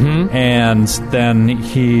 And then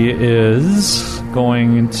he is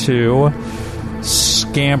going to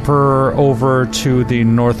scamper over to the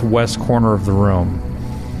northwest corner of the room,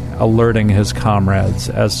 alerting his comrades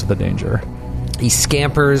as to the danger. He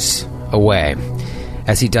scampers away.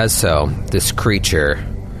 As he does so, this creature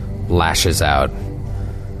lashes out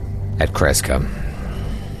at Kreska.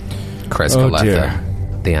 Kreska dear.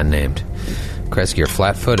 the unnamed. Kreska, you're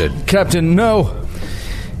flat-footed. Captain, no.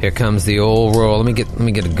 Here comes the old roll. Let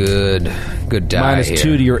me get a good die -2 here.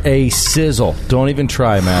 to your A sizzle. Don't even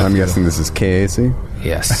try, man. I'm guessing this is KAC.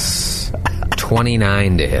 Yes.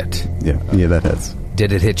 29 to hit. Yeah, that hits.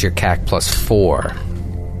 Did it hit your CAC +4?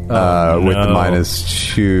 With the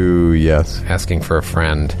 -2, yes. Asking for a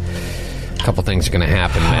friend. A couple things are going to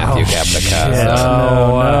happen, Matthew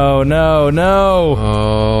Caplicazzo. No.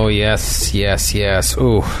 Oh, yes.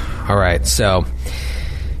 Ooh. All right, so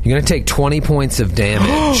you're going to take 20 points of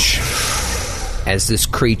damage as this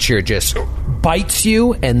creature just bites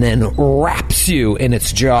you and then wraps you in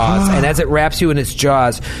its jaws. And as it wraps you in its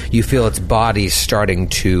jaws, you feel its body starting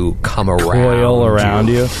to come around. Coil around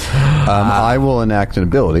you. I will enact an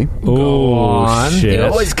ability. Ooh, On. shit. You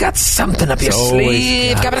always got something up your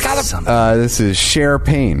sleeve. This is share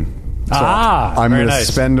pain. So I'm very going to nice.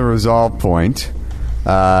 spend a resolve point,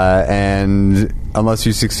 and unless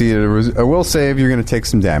you succeed at a will save, you're going to take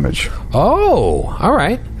some damage. Oh, all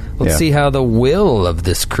right. Let's Yeah. see how the will of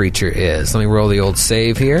this creature is. Let me roll the old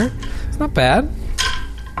save here. It's not bad.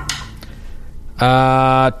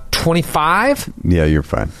 25? Yeah, you're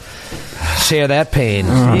fine. Share that pain,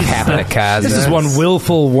 Caplicazzo. This is one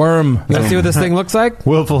willful worm. Let's see what this thing looks like.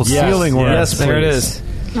 Willful ceiling worm. Yes, There it please. is.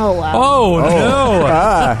 Oh, wow. Oh,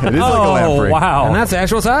 no. It is like a lamprey. Wow. And that's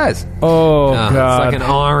actual size. Oh, No, God. it's like an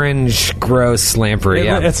orange, gross lamprey.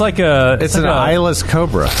 Yeah. It's like a... It's an eyeless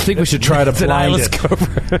cobra. I think we should try to blind eyeless it. cobra.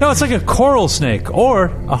 No, it's like a coral snake or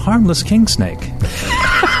a harmless king snake.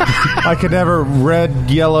 I could never red,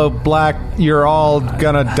 yellow, black. You're all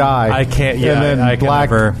gonna die. I can't- yeah, And then I can black,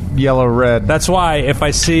 never. yellow, red. That's why if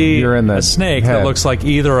I see You're in the a snake head. that looks like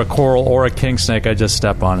either a coral or a king snake, I just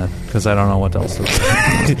step on it because I don't know what else to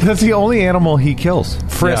do. That's the only animal he kills.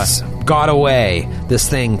 Frisk got away. This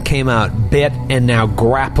thing came out, bit, and now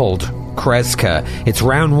grappled Kreska. It's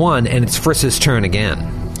round 1, and it's Frisk's turn again.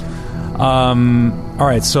 All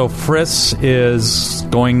right, so Frisk is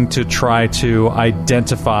going to try to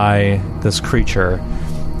identify this creature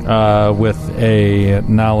with a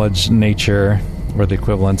knowledge nature or the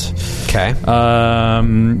equivalent. Okay.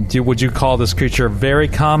 Would you call this creature very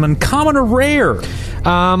common or rare?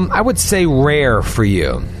 I would say rare for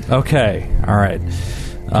you. Okay, all right.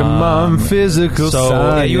 Come on, physical so-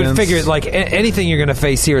 science. Yeah, you would figure like anything you're going to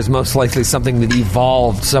face here is most likely something that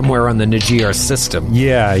evolved somewhere on the Najir system.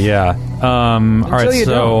 Yeah. All right, you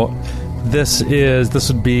so this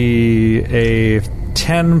would be a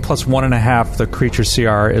 10 plus 1.5. The creature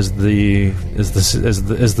CR is the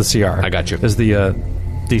CR. I got you. Is the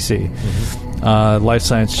DC. Life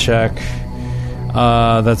science check.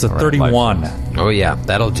 That's a 31. Oh yeah,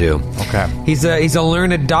 that'll do. Okay. He's a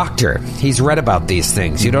learned doctor. He's read about these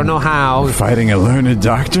things. You don't know how. Fighting a learned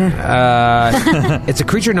doctor? It's a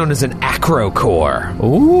creature known as an acrocore.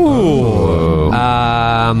 Ooh.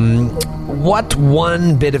 What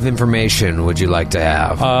one bit of information would you like to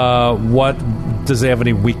have? What does it have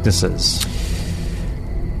any weaknesses?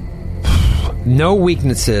 No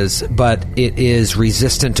weaknesses, but it is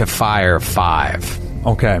resistant to fire 5.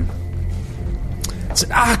 Okay. It's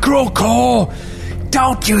an acrocore.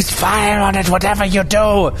 Don't use fire on it, whatever you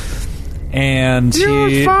do. And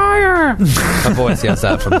he fire! A voice yells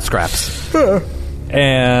out from the scraps.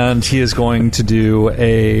 and he is going to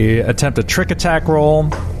attempt a trick attack roll.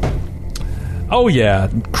 Oh yeah,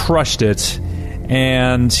 crushed it.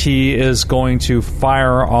 And he is going to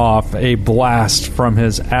fire off a blast from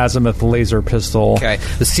his azimuth laser pistol. Okay.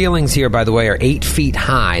 The ceilings here, by the way, are 8 feet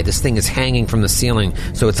high. This thing is hanging from the ceiling,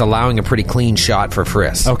 so it's allowing a pretty clean shot for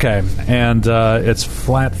Frisk. Okay, and it's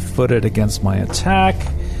flat-footed against my attack.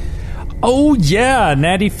 Oh, yeah,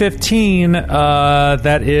 natty 15.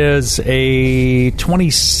 That is a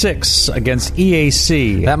 26 against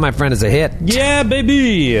EAC. That, my friend, is a hit. Yeah, baby.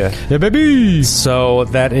 Yeah, baby. So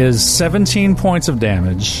that is 17 points of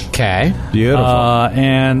damage. Okay. Beautiful.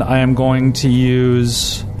 And I am going to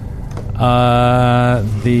use my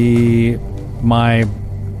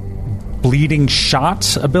bleeding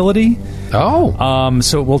shot ability. Oh.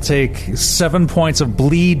 So it will take 7 points of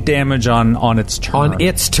bleed damage on its turn. On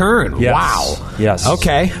its turn? Yes. Wow. Yes.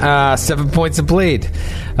 Okay. 7 points of bleed.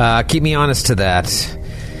 Keep me honest to that.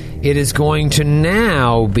 It is going to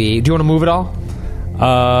now be... Do you want to move it all?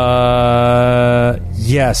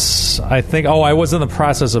 Yes. I think... Oh, I was in the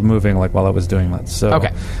process of moving while I was doing that. So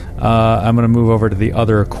Okay. I'm going to move over to the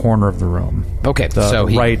other corner of the room. Okay.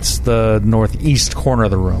 The northeast corner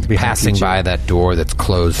of the room. Passing Ichi. by that door that's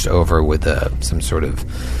closed over with some sort of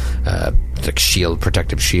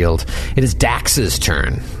protective shield. It is Dax's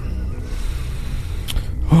turn.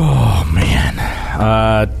 Oh,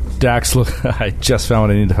 man. Dax, look, I just found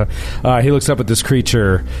what I need to... he looks up at this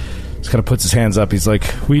creature, just kind of puts his hands up. He's like,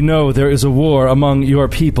 we know there is a war among your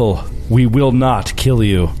people. We will not kill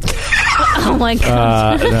you. Oh my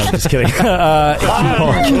god! No, I'm just kidding. You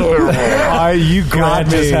got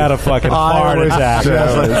me. Just had a fucking heart attack.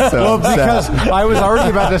 Well, because I was already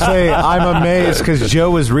about to say I'm amazed because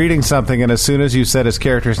Joe was reading something, and as soon as you said his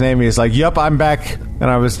character's name, he's like, "Yup, I'm back," and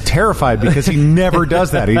I was terrified because he never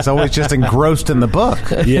does that. He's always just engrossed in the book.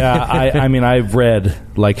 Yeah, I mean, I've read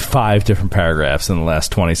like 5 different paragraphs in the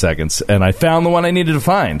last 20 seconds, and I found the one I needed to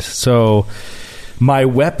find. So my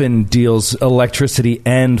weapon deals electricity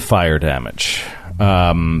and fire damage.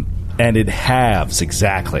 And it halves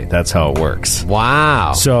exactly. That's how it works.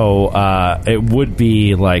 Wow. So it would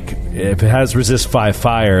be like, if it has resist 5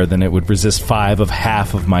 fire, then it would resist 5 of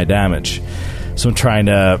half of my damage. So I'm trying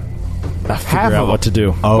to figure out what to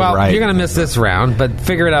do. Oh, well, right. you're going to miss this round, but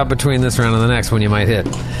figure it out between this round and the next one you might hit.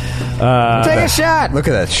 Take a shot. Look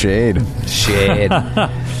at that shade. Shade.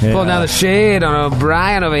 Pull down the shade on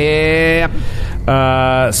O'Brien over here.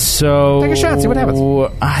 So Take a shot, see what happens.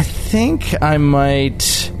 I think I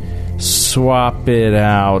might swap it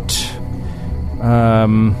out.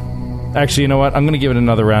 Actually, you know what? I'm going to give it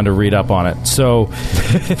another round to read up on it. So,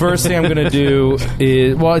 first thing I'm going to do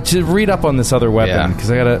is to read up on this other weapon because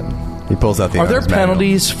I got to. He pulls out the. Are there owner's manual.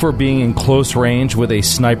 penalties for being in close range with a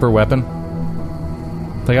sniper weapon?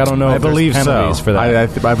 Like, I don't know. I if there's believe penalties so. for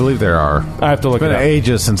that. I believe there are. I have to look It's been it up.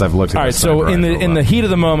 ages since I've looked at All right, this so sniper in rifle, the heat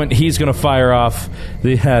of the moment, he's going to fire off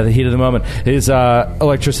the heat of the moment is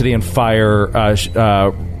electricity and fire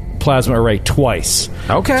plasma array twice.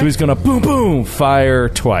 Okay. So he's going to boom boom fire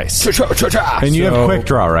twice. and you have quick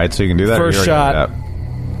draw, right? So you can do that. or First you already shot. did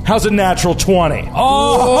that? How's a natural 20?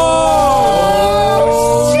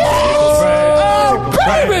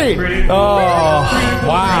 Baby!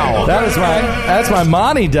 Wow. That's my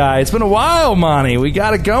Monty die. It's been a while, Monty. We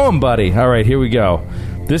got it going, buddy. All right, here we go.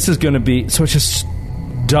 This is going to be... So it's just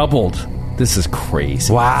doubled. This is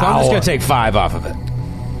crazy. Wow. So I'm just going to take 5 off of it.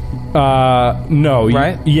 No.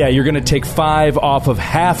 Right? You're going to take 5 off of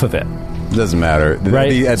half of it. Doesn't matter.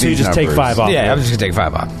 Right? So you just take 5 off. Yeah, I'm just going to take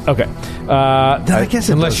 5 off. Okay. I guess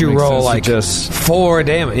it Unless does you make roll sense to like just... 4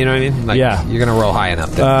 damage, you know what I mean? Like, Yeah. You're going to roll high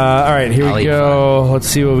enough. all right, here I'll we eat go. Let's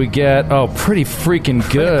see what we get. Oh, pretty freaking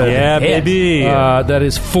good. Yeah, hit. baby. That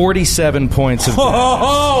is 47 points of damage.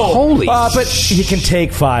 Holy But you can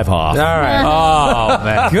take 5 off. All right. Oh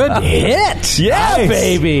man, Good hit. Yeah,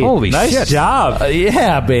 baby. Holy nice shit. job.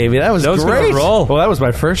 Yeah, baby. That was That was great. gonna roll. Well, that was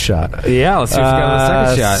my first shot. Yeah, let's see if we got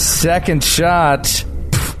the second shot. Second shot.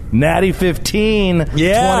 Natty 15.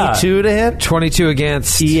 Yeah. 22 to hit. 22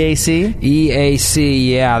 against EAC. EAC.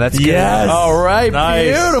 Yeah, that's good. Yes. All right.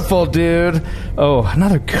 Nice. Beautiful, dude. Oh,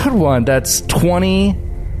 another good one. That's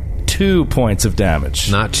 22 points of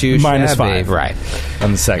damage. Not too Minus shabby. 5. Right.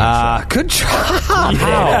 On the second shot. Good job.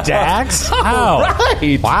 How, Dax? How?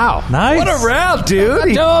 Right. Wow. Nice. What a round, dude.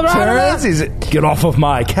 He turns. He's get off of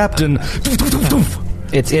my captain.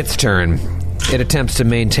 It's its turn. It attempts to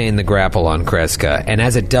maintain the grapple on Kreska, and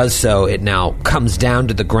as it does so, it now comes down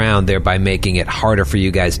to the ground, thereby making it harder for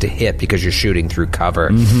you guys to hit because you're shooting through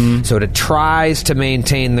cover. So it tries to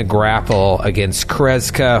maintain the grapple against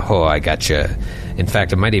Kreska. Oh, I got you. In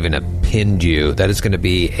fact, it might even have pinned you. That is going to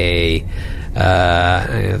be a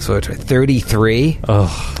 33.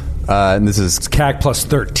 And this is CAC plus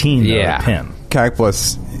 13. Yeah. Pin. CAC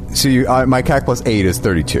plus. So my CAC plus 8 is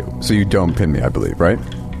 32. So you don't pin me, I believe, right?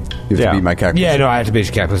 You have to beat my CAC. Yeah, no, I have to beat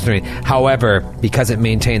your CAC plus 3. However, because it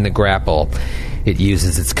maintained the grapple, it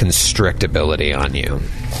uses its constrict ability on you.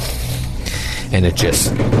 And it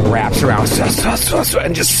just wraps around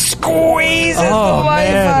and just squeezes the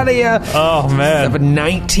life out of you. Oh, man.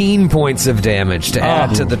 19 points of damage to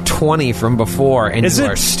add to the 20 from before, and you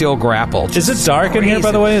are still grappled. Is it dark in here,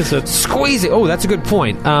 by the way? Is it squeezing? Oh, that's a good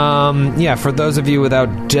point. Yeah, for those of you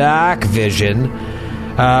without dark vision,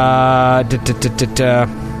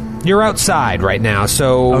 you're outside right now,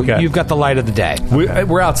 so you've got the light of the day.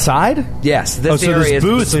 We're outside? Yes, this so area this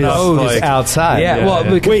booth is outside. Yeah, well,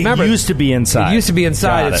 because wait, remember, it used to be inside. It used to be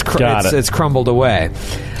inside. It's crumbled away.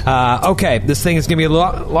 Okay, this thing is going to be a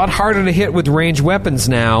lot harder to hit with ranged weapons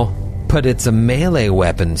now. But it's a melee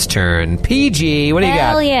weapons turn. PG, what do you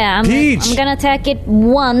got? Hell yeah! I'm gonna attack it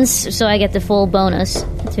once, so I get the full bonus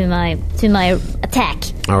to my attack.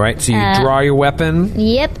 All right, so you draw your weapon.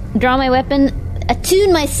 Yep, draw my weapon.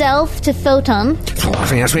 Attune myself to photon.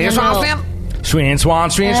 Swing, swan. It's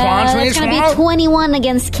going to be 21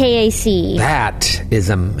 against KAC. That is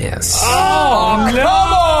a miss. Oh,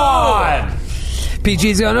 come on!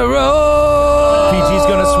 PG's gonna roll. PG's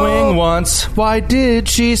gonna swing once. Why did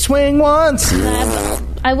she swing once?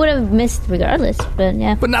 I would have missed regardless, but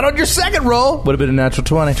yeah. But not on your second roll. Would have been a natural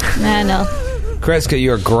 20. I know. Kreska,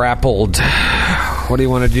 you're grappled. What do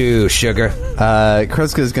you want to do, Sugar?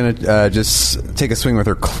 Kreska is going to just take a swing with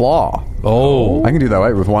her claw. Oh. I can do that,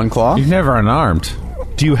 right? With one claw? You're never unarmed.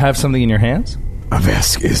 Do you have something in your hands? A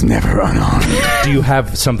Vesk is never unarmed. Do you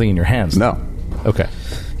have something in your hands? No. Okay.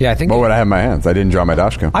 Yeah, I think. What would I have in my hands? I didn't draw my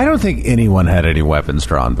dashka. I don't think anyone had any weapons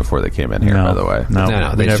drawn before they came in here, by the way.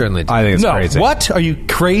 No, they certainly did. I think it's crazy. What? Are you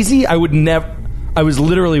crazy? I would never... I was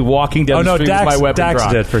literally walking down the street with my weapon Dax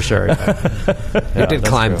drawn. did for sure. You did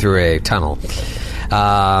climb through a tunnel.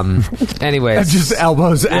 Anyways, just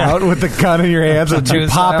elbows out with the gun in your hands and Platoon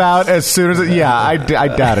pop style? out as soon as it. Yeah, I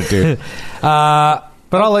doubt it, dude.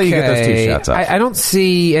 But I'll let you get those two shots up. I don't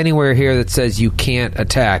see anywhere here that says you can't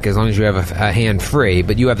attack as long as you have a hand free,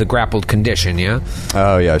 but you have the grappled condition, yeah?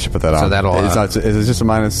 Oh, yeah, I should put that on. So that'll... is it just a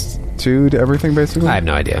 -2 to everything, basically? I have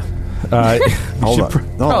no idea. You should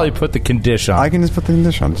probably put the condition on. I can just put the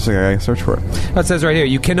condition on. Just like I search for it. That says right here,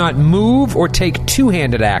 you cannot move or take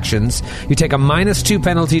two-handed actions. You take a -2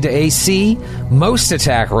 penalty to AC, most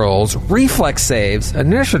attack rolls, reflex saves,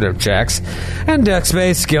 initiative checks, and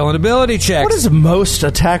dex-based skill and ability checks. What does most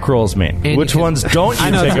attack rolls mean? And Which ones don't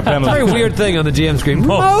you take a penalty? It's a very weird thing on the GM screen.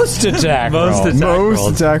 Most attack rolls.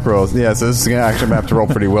 Most attack rolls. Yeah, so this is going to actually have to roll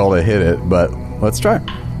pretty well to hit it, but let's try.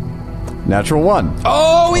 Natural 1.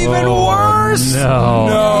 Oh, even worse!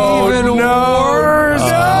 Even worse!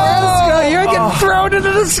 No! You're getting thrown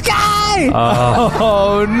into the sky!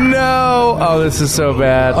 Oh, no. Oh, this is so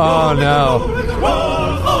bad. Oh, no.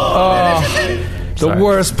 The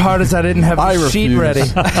worst part is I didn't have the sheet ready.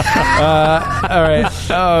 All right.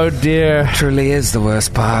 Oh, dear. Truly is the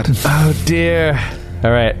worst part. Oh, dear.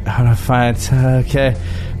 All right. How do I find... Okay.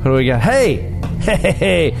 What do we got?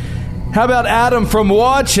 Hey. How about Adam from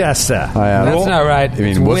Worcester? Hi, Adam. That's not right. You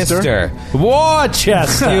mean It's Worcester?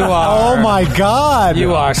 Worcester. You are. Oh my God!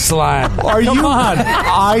 You are slime. Are you on?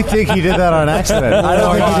 I think he did that on accident. I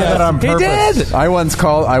don't think he did that on purpose. He did. I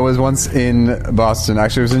was once in Boston.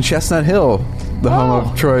 Actually, it was in Chestnut Hill, the home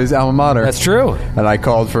of Troy's alma mater. That's true. And I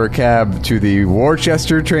called for a cab to the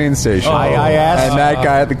Worcester train station. I asked. And that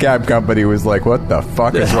guy at the cab company was like, "What the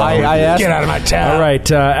fuck is wrong with you?" Get out of my town. All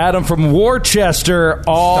right, Adam from Worcester.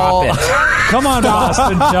 Stop it. Come on,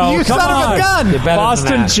 Boston Joe. You Come son of on. a gun! You're better than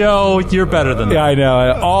Boston that. Joe, you're better than that. Yeah, I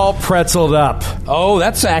know. All pretzeled up. Oh,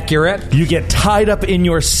 that's accurate. You get tied up in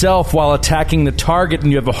yourself while attacking the target, and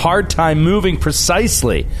you have a hard time moving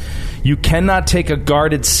precisely. You cannot take a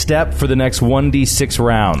guarded step for the next 1 1d6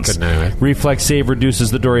 rounds. Good night, right? Reflex save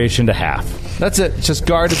reduces the duration to half. That's it. Just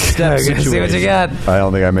guarded step situation. See what you got. I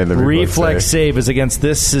don't think I made the Reflex save is against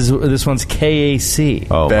this one's KAC.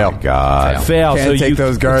 Oh Fail. my god. Fail. Can't take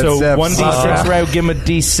those guarded steps. 1d6 round, give him a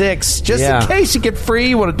d6. Just Yeah. in case you get free,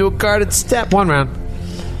 you want to do a guarded step. One round.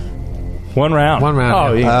 One round. One round,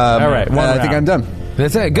 Oh, yeah. yeah. All right. One I round. think I'm done.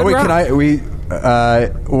 That's it. Good Wait, round. can I?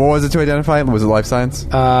 What was it to identify? Was it life science?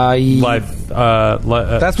 Life.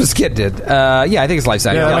 That's what Skid did. Yeah, I think it's life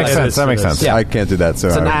science. Yeah, that makes it sense. is, That it makes is. sense. Yeah. I can't do that. So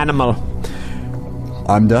It's an animal.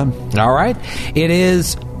 I'm done. All right. It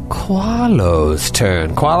is Qualo's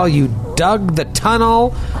turn. Qualo, you dug the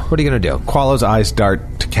tunnel. What are you going to do? Qualo's eyes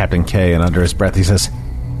dart to Captain K, and under his breath he says,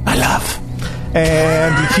 "My love."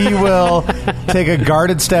 And he will take a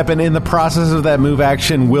guarded step, and in the process of that move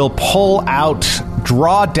action, will pull out,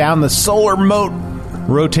 draw down the solar mote,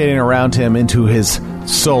 rotating around him into his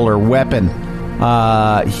solar weapon.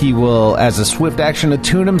 He will, as a swift action,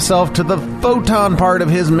 attune himself to the photon part of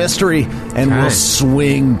his mystery and will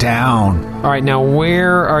swing down. All right. Now,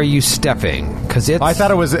 where are you stepping? Because it's. I thought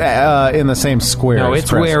it was in the same square. No, as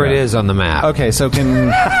it's where Crestro. it is on the map. Okay, so can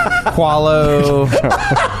Qualo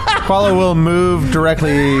will move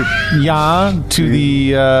directly to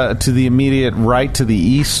the immediate right to the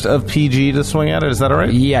east of PG to swing at it. Is that all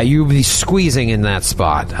right? Yeah, you'll be squeezing in that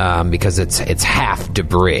spot because it's half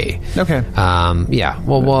debris. Okay. Yeah.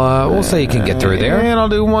 Well, we'll say you can get through there. And I'll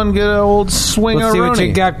do one good old swing. Let's see what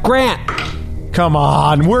you got, Grant. Come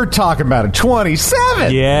on, we're talking about a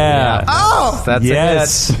 27. Yeah. Oh, That's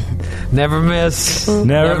Yes. a hit. Never miss.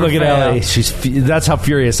 Never look at fail. Ellie. That's how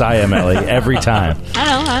furious I am, Ellie, every time.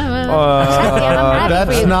 I know. I'm happy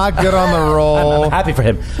that's for you. not good on the roll. I'm happy for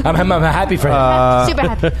him. I'm happy for him. Super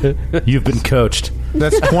happy. You've been coached.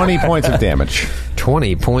 That's 20 points of damage.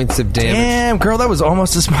 20 points of damage. Damn, girl, that was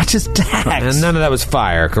almost as much as Dax. And none of that was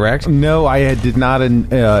fire, correct? No, I did not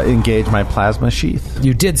engage my plasma sheath.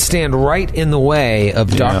 You did stand right in the way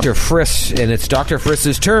of Dr. Friss, and it's Dr.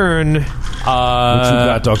 Friss's turn. What you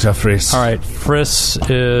got, Dr. Friss? All right, Friss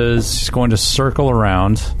is going to circle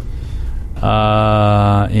around. He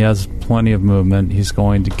has plenty of movement. He's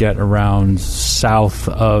going to get around south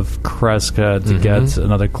of Kreska to get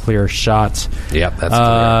another clear shot. Yep, that's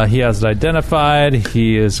clear. He has it identified.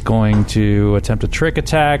 He is going to attempt a trick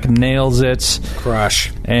attack, nails it,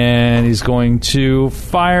 Crush. and he's going to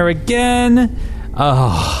fire again.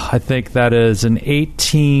 Oh, I think that is an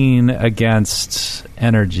 18 against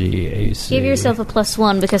energy AC. Give yourself a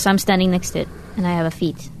 +1 because I'm standing next to it, and I have a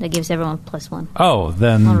feat that gives everyone +1 Oh,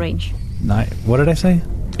 then on range. What did I say?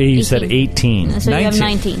 You said 18. So you have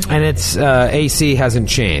 19. 19. And its AC hasn't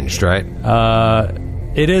changed, right?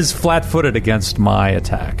 It is flat-footed against my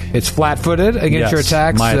attack. It's flat-footed against Yes, your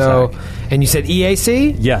attack. my So, attack. and you said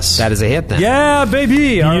EAC? Yes. That is a hit then. Yeah,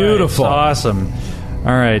 baby! All right, Beautiful. awesome.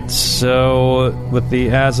 All right, so with the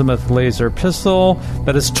Azimuth laser pistol,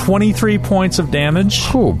 that is 23 points of damage.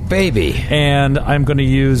 Ooh, baby. And I'm going to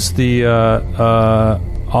use the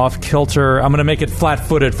off-kilter. I'm going to make it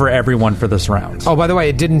flat-footed for everyone for this round. Oh, by the way,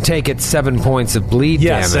 it didn't take its 7 points of bleed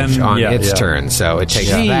Yes, damage and- on yeah, its yeah. turn, so it takes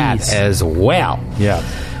Jeez. that as well. Yeah.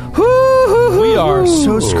 We are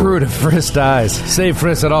so screwed if Friss dies. Save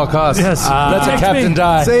Friss at all costs. Yes. Let the Protect captain me.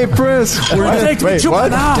 die. Save Friss. Wait, what?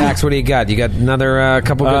 Dax, what do you got? You got another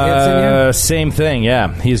couple good hits in you? Same thing,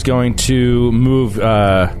 yeah. He's going to move.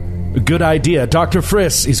 Good idea. Dr.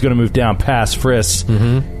 Friss, he's going to move down past Friss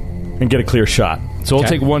and get a clear shot. So he'll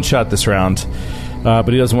Okay. take one shot this round, but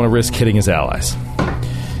he doesn't want to risk hitting his allies.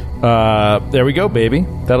 There we go, baby.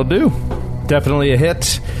 That'll do. Definitely a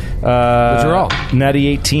hit. What's your roll? Natty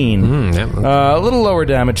 18. Yeah. A little lower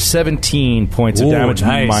damage, 17 points of Ooh, damage,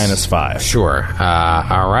 nice. minus 5. Sure.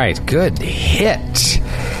 All right. Good hit.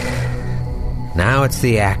 Now it's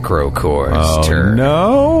the Acrocor's turn.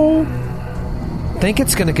 No. I think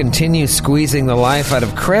it's going to continue squeezing the life out of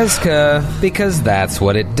Kreska because that's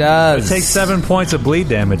what it does. Take 7 points of bleed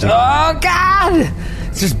damage. Oh, God!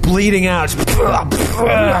 It's just bleeding out.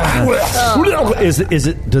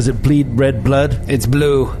 Does it bleed red blood? It's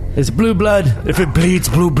blue. It's blue blood. If it bleeds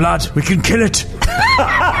blue blood, we can kill it.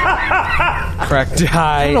 Correct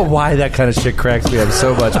die. I don't know why that kind of shit cracks me up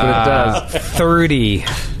so much, but it does. 30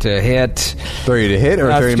 to hit. 30 to hit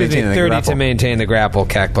or 30 to Excuse me, maintain the 30 grapple? to maintain the grapple.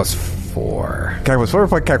 CAC plus 4. CAC plus 4 or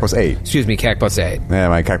CAC plus 8? Excuse me, CAC plus 8. Yeah,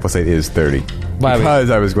 my CAC plus 8 is 30. Why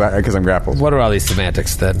Because I'm grappled. What are all these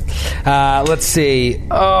semantics then? Let's see.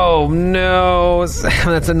 Oh no,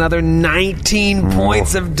 that's another 19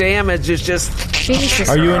 points of damage. It's just. Jesus.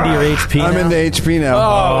 Are you into your HP I'm now? into HP now.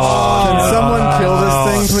 Can someone kill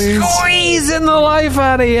this thing, please? Squeezing the life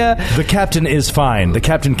out of you. The captain is fine. The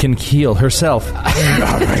captain can heal herself.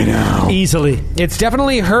 Not right now. Easily. It's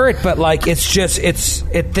definitely hurt, but like it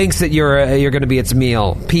thinks that you're going to be its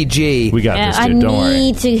meal. PG. We got this, I dude. Don't worry.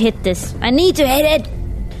 need to hit this. I need to hit it.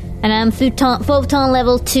 And I'm photon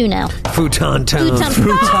level 2 now. Futon tone.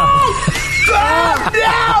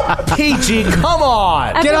 PG, come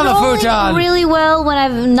on. I've Get been on the rolling futon. really well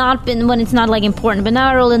when it's not like important, but now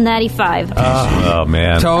I rolled a 95. Oh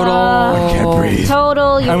man. Total.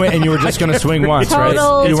 And you were just going to swing once, right?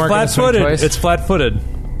 Total. You It's weren't going to swing flat-footed. twice? It's flat-footed.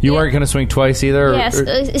 You weren't going to swing twice either?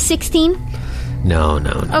 Yes, 16. No.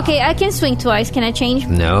 Okay, I can swing twice. Can I change?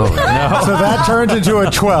 No. So that turns into a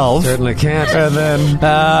 12. Certainly can't. And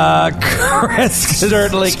then Chris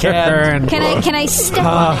certainly can. Can I step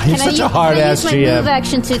on it? you're Can such a can I hard-ass use my GM. move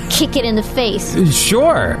action to kick it in the face?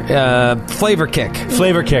 Sure. Flavor kick.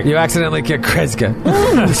 Flavor kick. You accidentally kick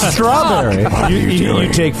Kreska. strawberry.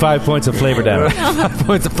 You take 5 points of flavor damage.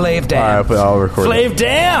 Points of Flav All Dam. right, I'll record it. Flav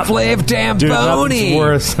Dam! Flav Dam Dude, Boney. nothing's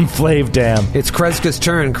worse than Flav Dam. It's Kreska's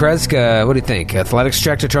turn. Kreska, what do you think? Athletics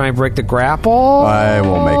check to try and break the grapple? I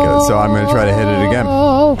won't make it, so I'm going to try to hit it again.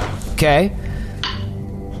 Okay.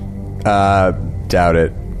 Doubt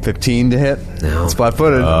it. 15 to hit? No. It's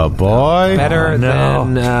flat-footed. Oh boy. Better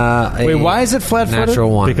than Wait, why is it flat-footed? natural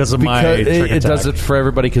one? Because of my Because trick it does attack. it for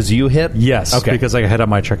everybody because you hit? Yes, Okay. because I hit on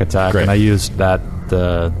my trick attack, Great. and I used the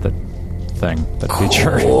thing, that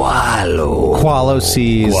feature. Qualo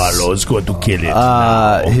sees is going to kill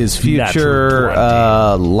it. his future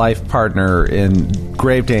Natural 20. life partner in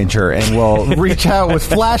grave danger and will reach out with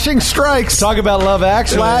flashing strikes. Talk about Love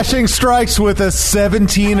Actually. Flashing strikes with a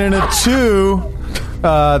 17 and a 2.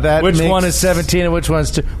 That Which makes- one is 17 and which one's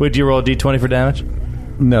 2? Wait, do you roll a d20 for damage?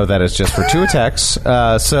 No, that is just for 2 attacks.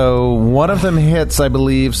 So one of them hits, I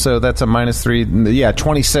believe. So that's a -3. Yeah,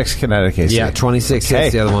 26 kinetic AC. Yeah, 26 Okay.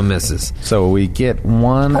 hits. The other one misses. So we get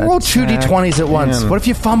one. I roll 2 attack d20s at once. in. What if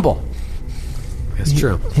you fumble? That's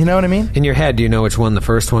true. You know what I mean? In your head, do you know which one the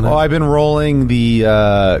first one is? Oh, I've been rolling the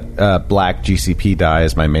black GCP die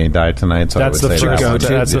as my main die tonight. So That's I would the say first that one. one.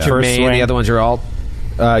 That's the What's your first main, swing. the other one's your alt?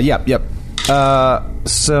 Yep.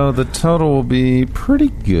 So the total will be pretty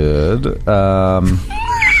good.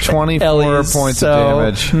 24 Ellie's points so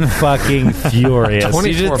of damage. fucking furious.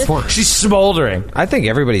 24 points. She's smoldering. I think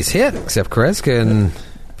everybody's hit except Kreska and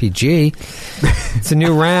PG. It's a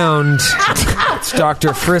new round. It's Dr.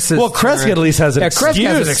 Friss's Well, Kreska turn. at least has an Yeah, Kreska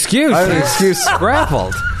has an excuse. I have an excuse. He's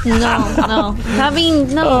grappled. No. I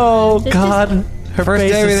mean, no. Oh, It's just- God. Her First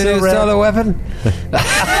face day with is a so new red. soda weapon.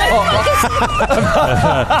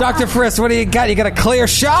 Dr. Friss, what do you got? You got a clear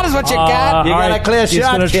shot is what you got. You got a clear He's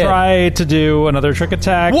shot, going to kid. try to do another trick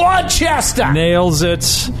attack. Winchester! Nails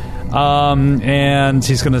it. And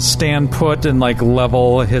he's going to stand put and like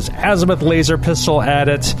level his azimuth laser pistol at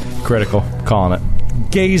it, Critical. Calling it.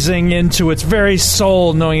 gazing into its very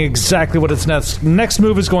soul, knowing exactly what its next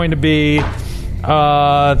move is going to be.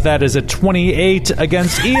 That is a 28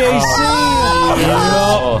 against EAC.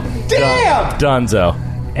 Damn! Dunzo.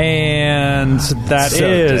 And that So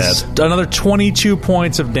is dead. another 22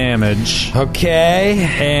 points of damage. Okay.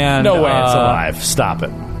 And No way it's alive. Stop it.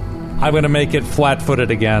 I'm going to make it flat-footed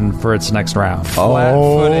again for its next round.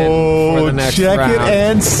 Flat-footed for the next check round. it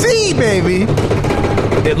and see, baby.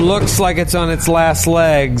 It looks like it's on its last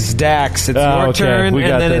legs. Dax, it's Oh, your okay. turn, We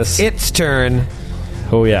and got then this. it's its turn.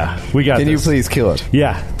 Oh, yeah. We got Can you this. please kill it?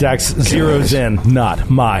 Yeah. Dax zeroes in. Not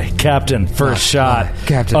my captain. First shot. my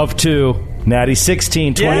captain. Of 2. Natty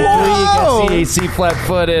 16. 23 Whoa! against EAC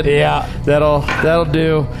flat-footed. Yeah. That'll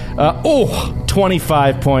do.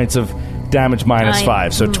 25 points of damage minus Nine.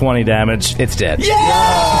 5. So 20 damage. It's dead.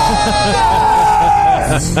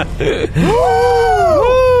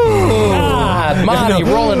 God, Monty,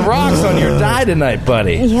 rolling rocks on your die tonight,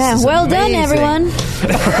 buddy. Yeah, well done, amazing. everyone.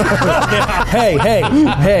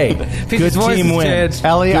 Hey. Good His voice team has win. changed.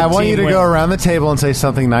 Ellie, I Good want you to team go win. around the table and say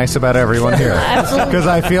something nice about everyone here. Absolutely. Because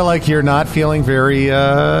I feel like you're not feeling very, in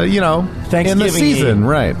the Thanksgiving-y. season,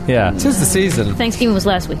 right? Yeah. Tis the season. Thanksgiving was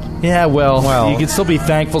last week. Yeah, well, Well. you can still be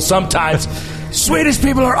thankful sometimes. Swedish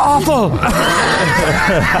people are awful.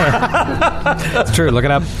 That's true. Look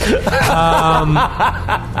it up.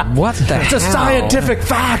 What the It's a hell? scientific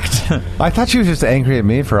fact. I thought she was just angry at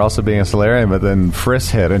me for also being a Solarian, but then Friss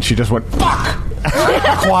hit, and she just went, fuck!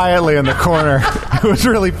 Quietly in the corner. It was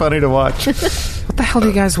really funny to watch. What the hell do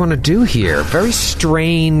you guys want to do here? Very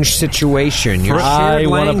strange situation. Your I shared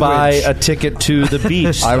want to language. buy a ticket to the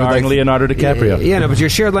beach I would starring like- Leonardo DiCaprio. Yeah, no, but your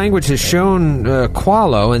shared language has shown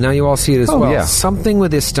Qualo, and now you all see it as well. yeah. Something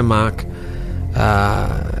with Istamak,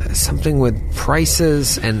 something with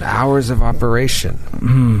prices and hours of operation.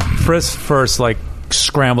 Frisk first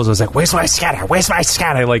scrambles. I was like, "Where's my scanner? Where's my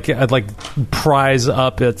scanner?" I'd prise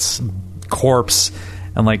up its corpse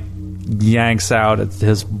and yanks out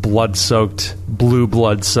his blue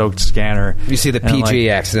blood soaked scanner. You see the And, PG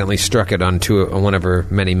accidentally struck it onto one of her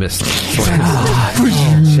many missed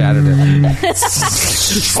shattered it.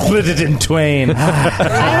 Split it in twain. I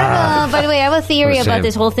have by the way, I have a theory What a about shame.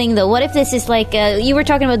 this whole thing, though. What if this is you were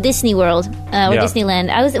talking about Disney World or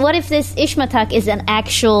Disneyland? What if this Ishmatak is an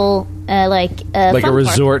actual like fun a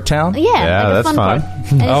resort town? Park? Yeah, like a that's fun fun. park.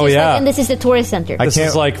 And it's Oh, just yeah. and this is the tourist center. This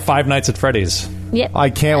is like Five Nights at Freddy's. Yep. I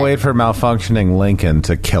can't wait for malfunctioning Lincoln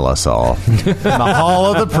to kill us all. In the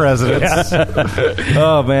Hall of the Presidents.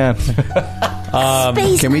 Oh, man.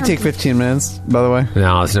 Space Can we Mountain. take 15 minutes, by the way?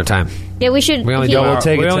 No, there's no time. Yeah, we should. We only yeah. do, we'll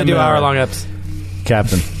take we a only 10 do minute hour-long episodes.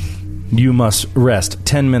 Captain, you must rest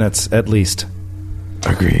 10 minutes at least.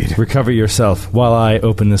 Agreed. Recover yourself while I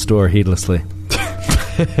open this door heedlessly.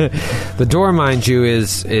 The door, mind you,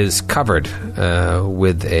 is covered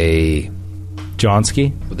with a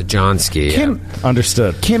Johnski? Johnski.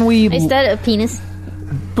 Understood. Can we, Is that a penis?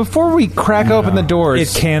 before we crack open the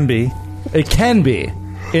doors, It can be. It can be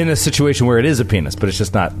in a situation where it is a penis, but it's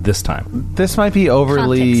just not this time. this might be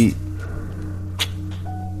overly...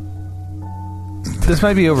 This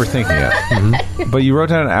might be overthinking it. But you wrote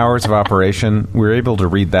down hours of operation. We were able to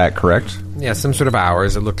read that, correct? Yeah, some sort of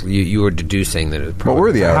hours. It looked you were deducing that it was What probably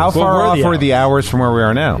were the hours? How far were off the were the hours from where we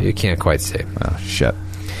are now? You can't quite say. Oh, shit.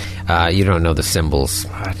 You don't know the symbols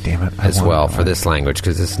God damn it. I as want- well for this language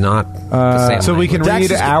because it's not the same. So we can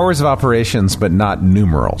language. read hours of operations, but not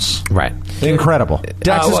numerals. Right. Incredible.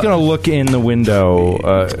 Dax is well- going to look in the window.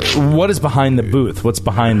 What is behind the booth? What's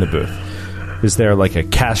behind the booth? Is there like a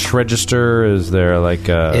cash register? Is there like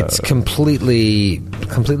a... It's completely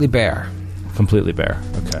bare. completely bare.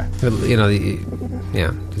 Okay. You know,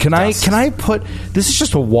 yeah. Can I put... This is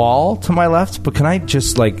just a wall to my left, but can I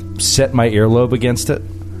just like set my earlobe against it?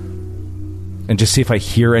 And just see if I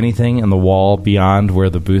hear anything in the wall beyond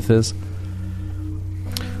where the booth is?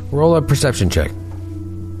 Roll a perception check.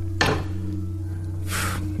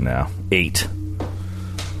 No. 8.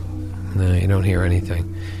 No, you don't hear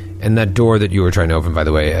anything. And that door that you were trying to open, by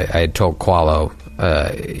the way, I had told Qualo,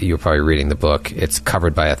 you were probably reading the book, it's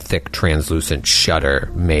covered by a thick, translucent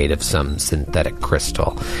shutter made of some synthetic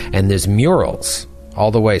crystal. And there's murals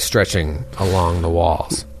all the way stretching along the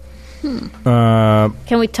walls.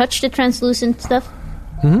 Can we touch the translucent stuff?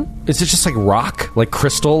 Is it just like rock? Like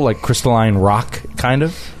crystal? Like crystalline rock, kind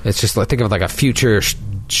of? It's just, think of it like a future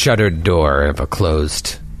shuttered door of a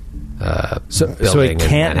closed So building it in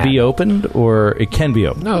can't Manhattan. be opened, or it can be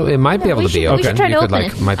opened? No, it might be able we to be should- we open. should try to You could, open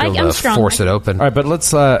like, it. might be able I'm to strong. force it open. All right, but let's...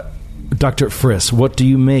 Dr. Friss, what do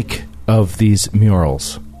you make of these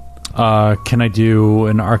murals? Can I do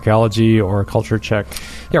an archaeology or a culture check?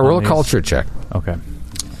 Yeah, roll on a these? culture check. Okay.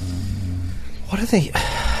 What are they...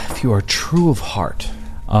 If you are true of heart...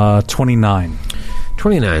 29.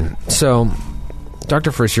 29. So,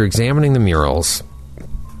 Dr. Friss, you're examining the murals,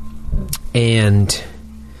 and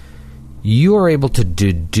you are able to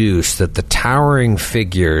deduce that the towering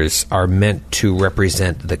figures are meant to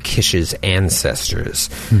represent the Kish's ancestors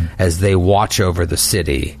as they watch over the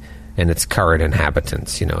city and its current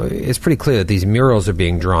inhabitants. You know, it's pretty clear that these murals are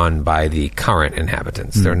being drawn by the current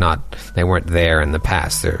inhabitants. They weren't there in the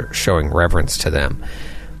past. They're showing reverence to them.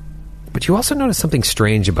 But you also notice something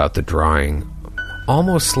strange about the drawing.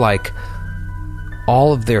 Almost like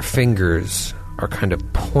all of their fingers are kind of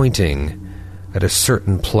pointing at a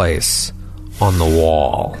certain place on the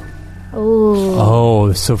wall.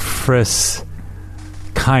 Oh, so Friss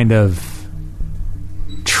kind of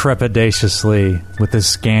trepidatiously with his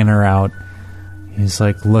scanner out, he's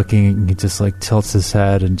like looking, he just like tilts his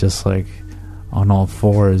head and just like on all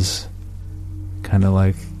fours kind of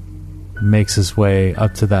like makes his way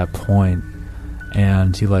up to that point,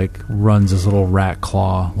 and he like runs his little rat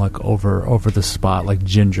claw like over the spot, like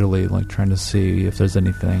gingerly, like trying to see if there's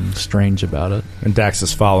anything strange about it. And Dax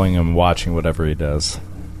is following him, watching whatever he does.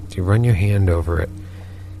 So you run your hand over it,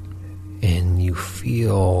 and you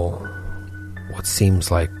feel what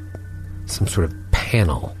seems like some sort of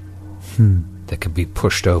panel that could be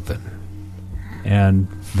pushed open. And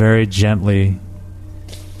very gently,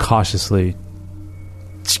 cautiously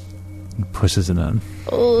pushes it in.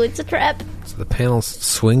 Oh, it's a trap. So the panel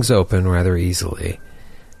swings open rather easily,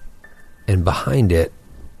 and behind it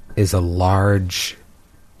is a large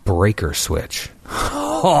breaker switch.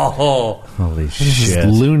 Holy This is shit.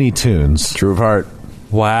 Looney Tunes. True of heart.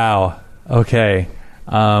 Wow. Okay.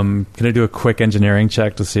 Can I do a quick engineering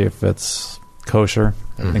check to see if it's kosher?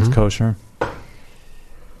 Everything's kosher.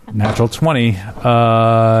 Natural 20.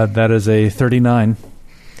 That is a 39.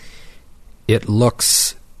 It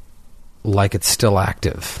looks like it's still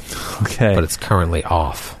active, Okay. but it's currently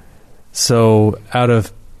off. So, out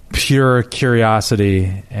of pure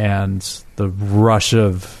curiosity and the rush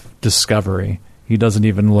of discovery, he doesn't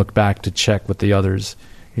even look back to check with the others.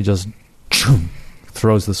 He just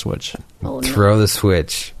throws the switch. Throw the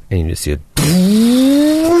switch, and you just see a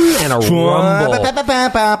and a rumble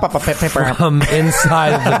from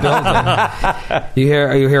inside of the building. You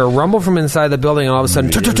hear a rumble from inside the building, and all of a sudden,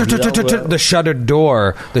 the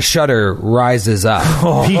shutter rises up.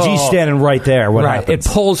 PG's standing right there. What Right, happens? it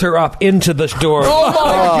pulls her up into the door. Oh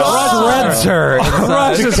my God! Shreds her.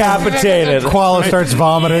 Decapitated. Koala starts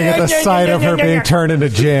vomiting at the sight of her being turned into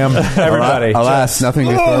jam. Everybody. Alas, nothing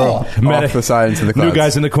to throw off the side into the clouds. New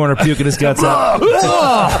guy's in the corner puking his guts out.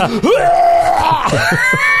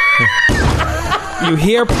 You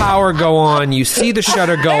hear power go on. You see the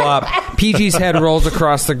shutter go up. PG's head rolls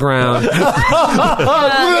across the ground.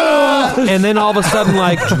 And then all of a sudden,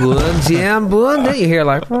 like, you hear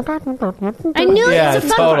like I knew Yeah, it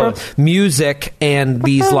was a totally. music, and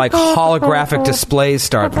these like holographic displays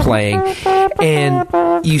start playing, and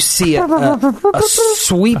you see a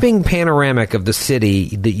sweeping panoramic of the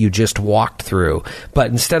city that you just walked through.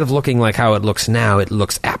 But instead of looking like how it looks now, it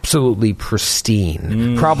looks absolutely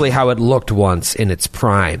pristine. Probably how it looked once in its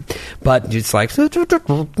prime. But it's like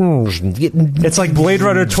It's like Blade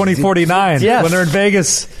Runner 2049 Yes. when they're in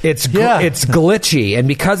Vegas. it's glitchy, and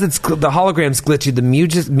because it's the hologram's glitchy, the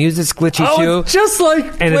music's glitchy too. it's just like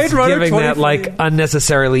And Blade it's Runner giving that like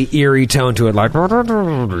unnecessarily eerie tone to it, like. Oh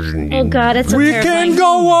God, it's so we terrifying. can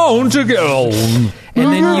go on together.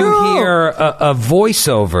 And then you hear a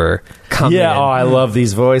voiceover come Yeah, in. oh, I love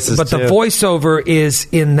these voices. But the too. voiceover is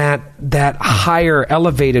in that higher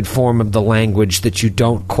elevated form of the language that you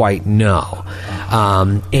don't quite know,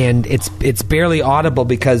 and it's barely audible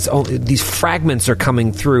because these fragments are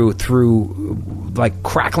coming through like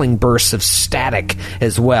crackling bursts of static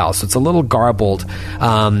as well. So it's a little garbled,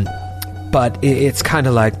 but it's kind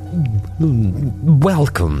of like,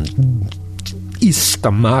 welcome,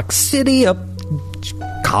 Istamak City up.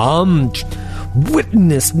 Come,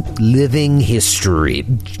 witness living history.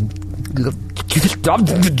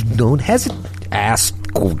 Don't hesitate. Ask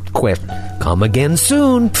question. Come again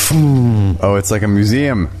soon. Oh, it's like a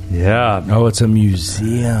museum. Yeah, Oh, it's a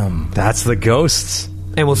museum. that's the ghosts.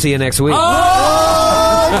 And we'll see you next week.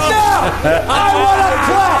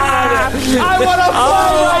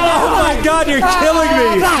 Oh my God, you're killing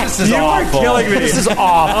me! You are killing me. This is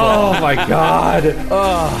awful. Oh my God.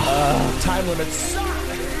 Time limits.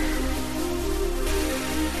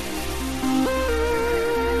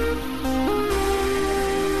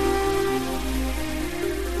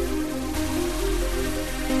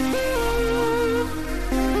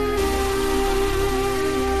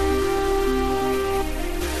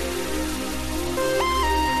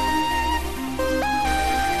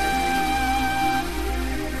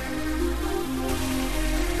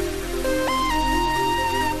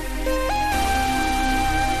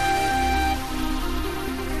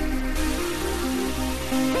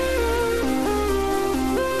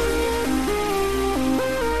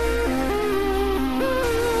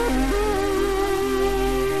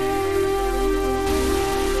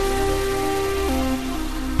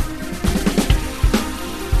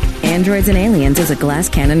 Androids and Aliens is a Glass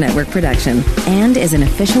Cannon Network production and is an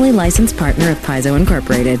officially licensed partner of Paizo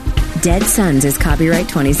Incorporated. Dead Suns is copyright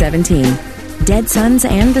 2017. Dead Suns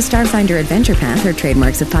and the Starfinder Adventure Path are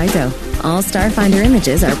trademarks of Paizo. All Starfinder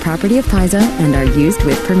images are property of Paizo and are used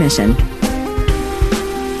with permission.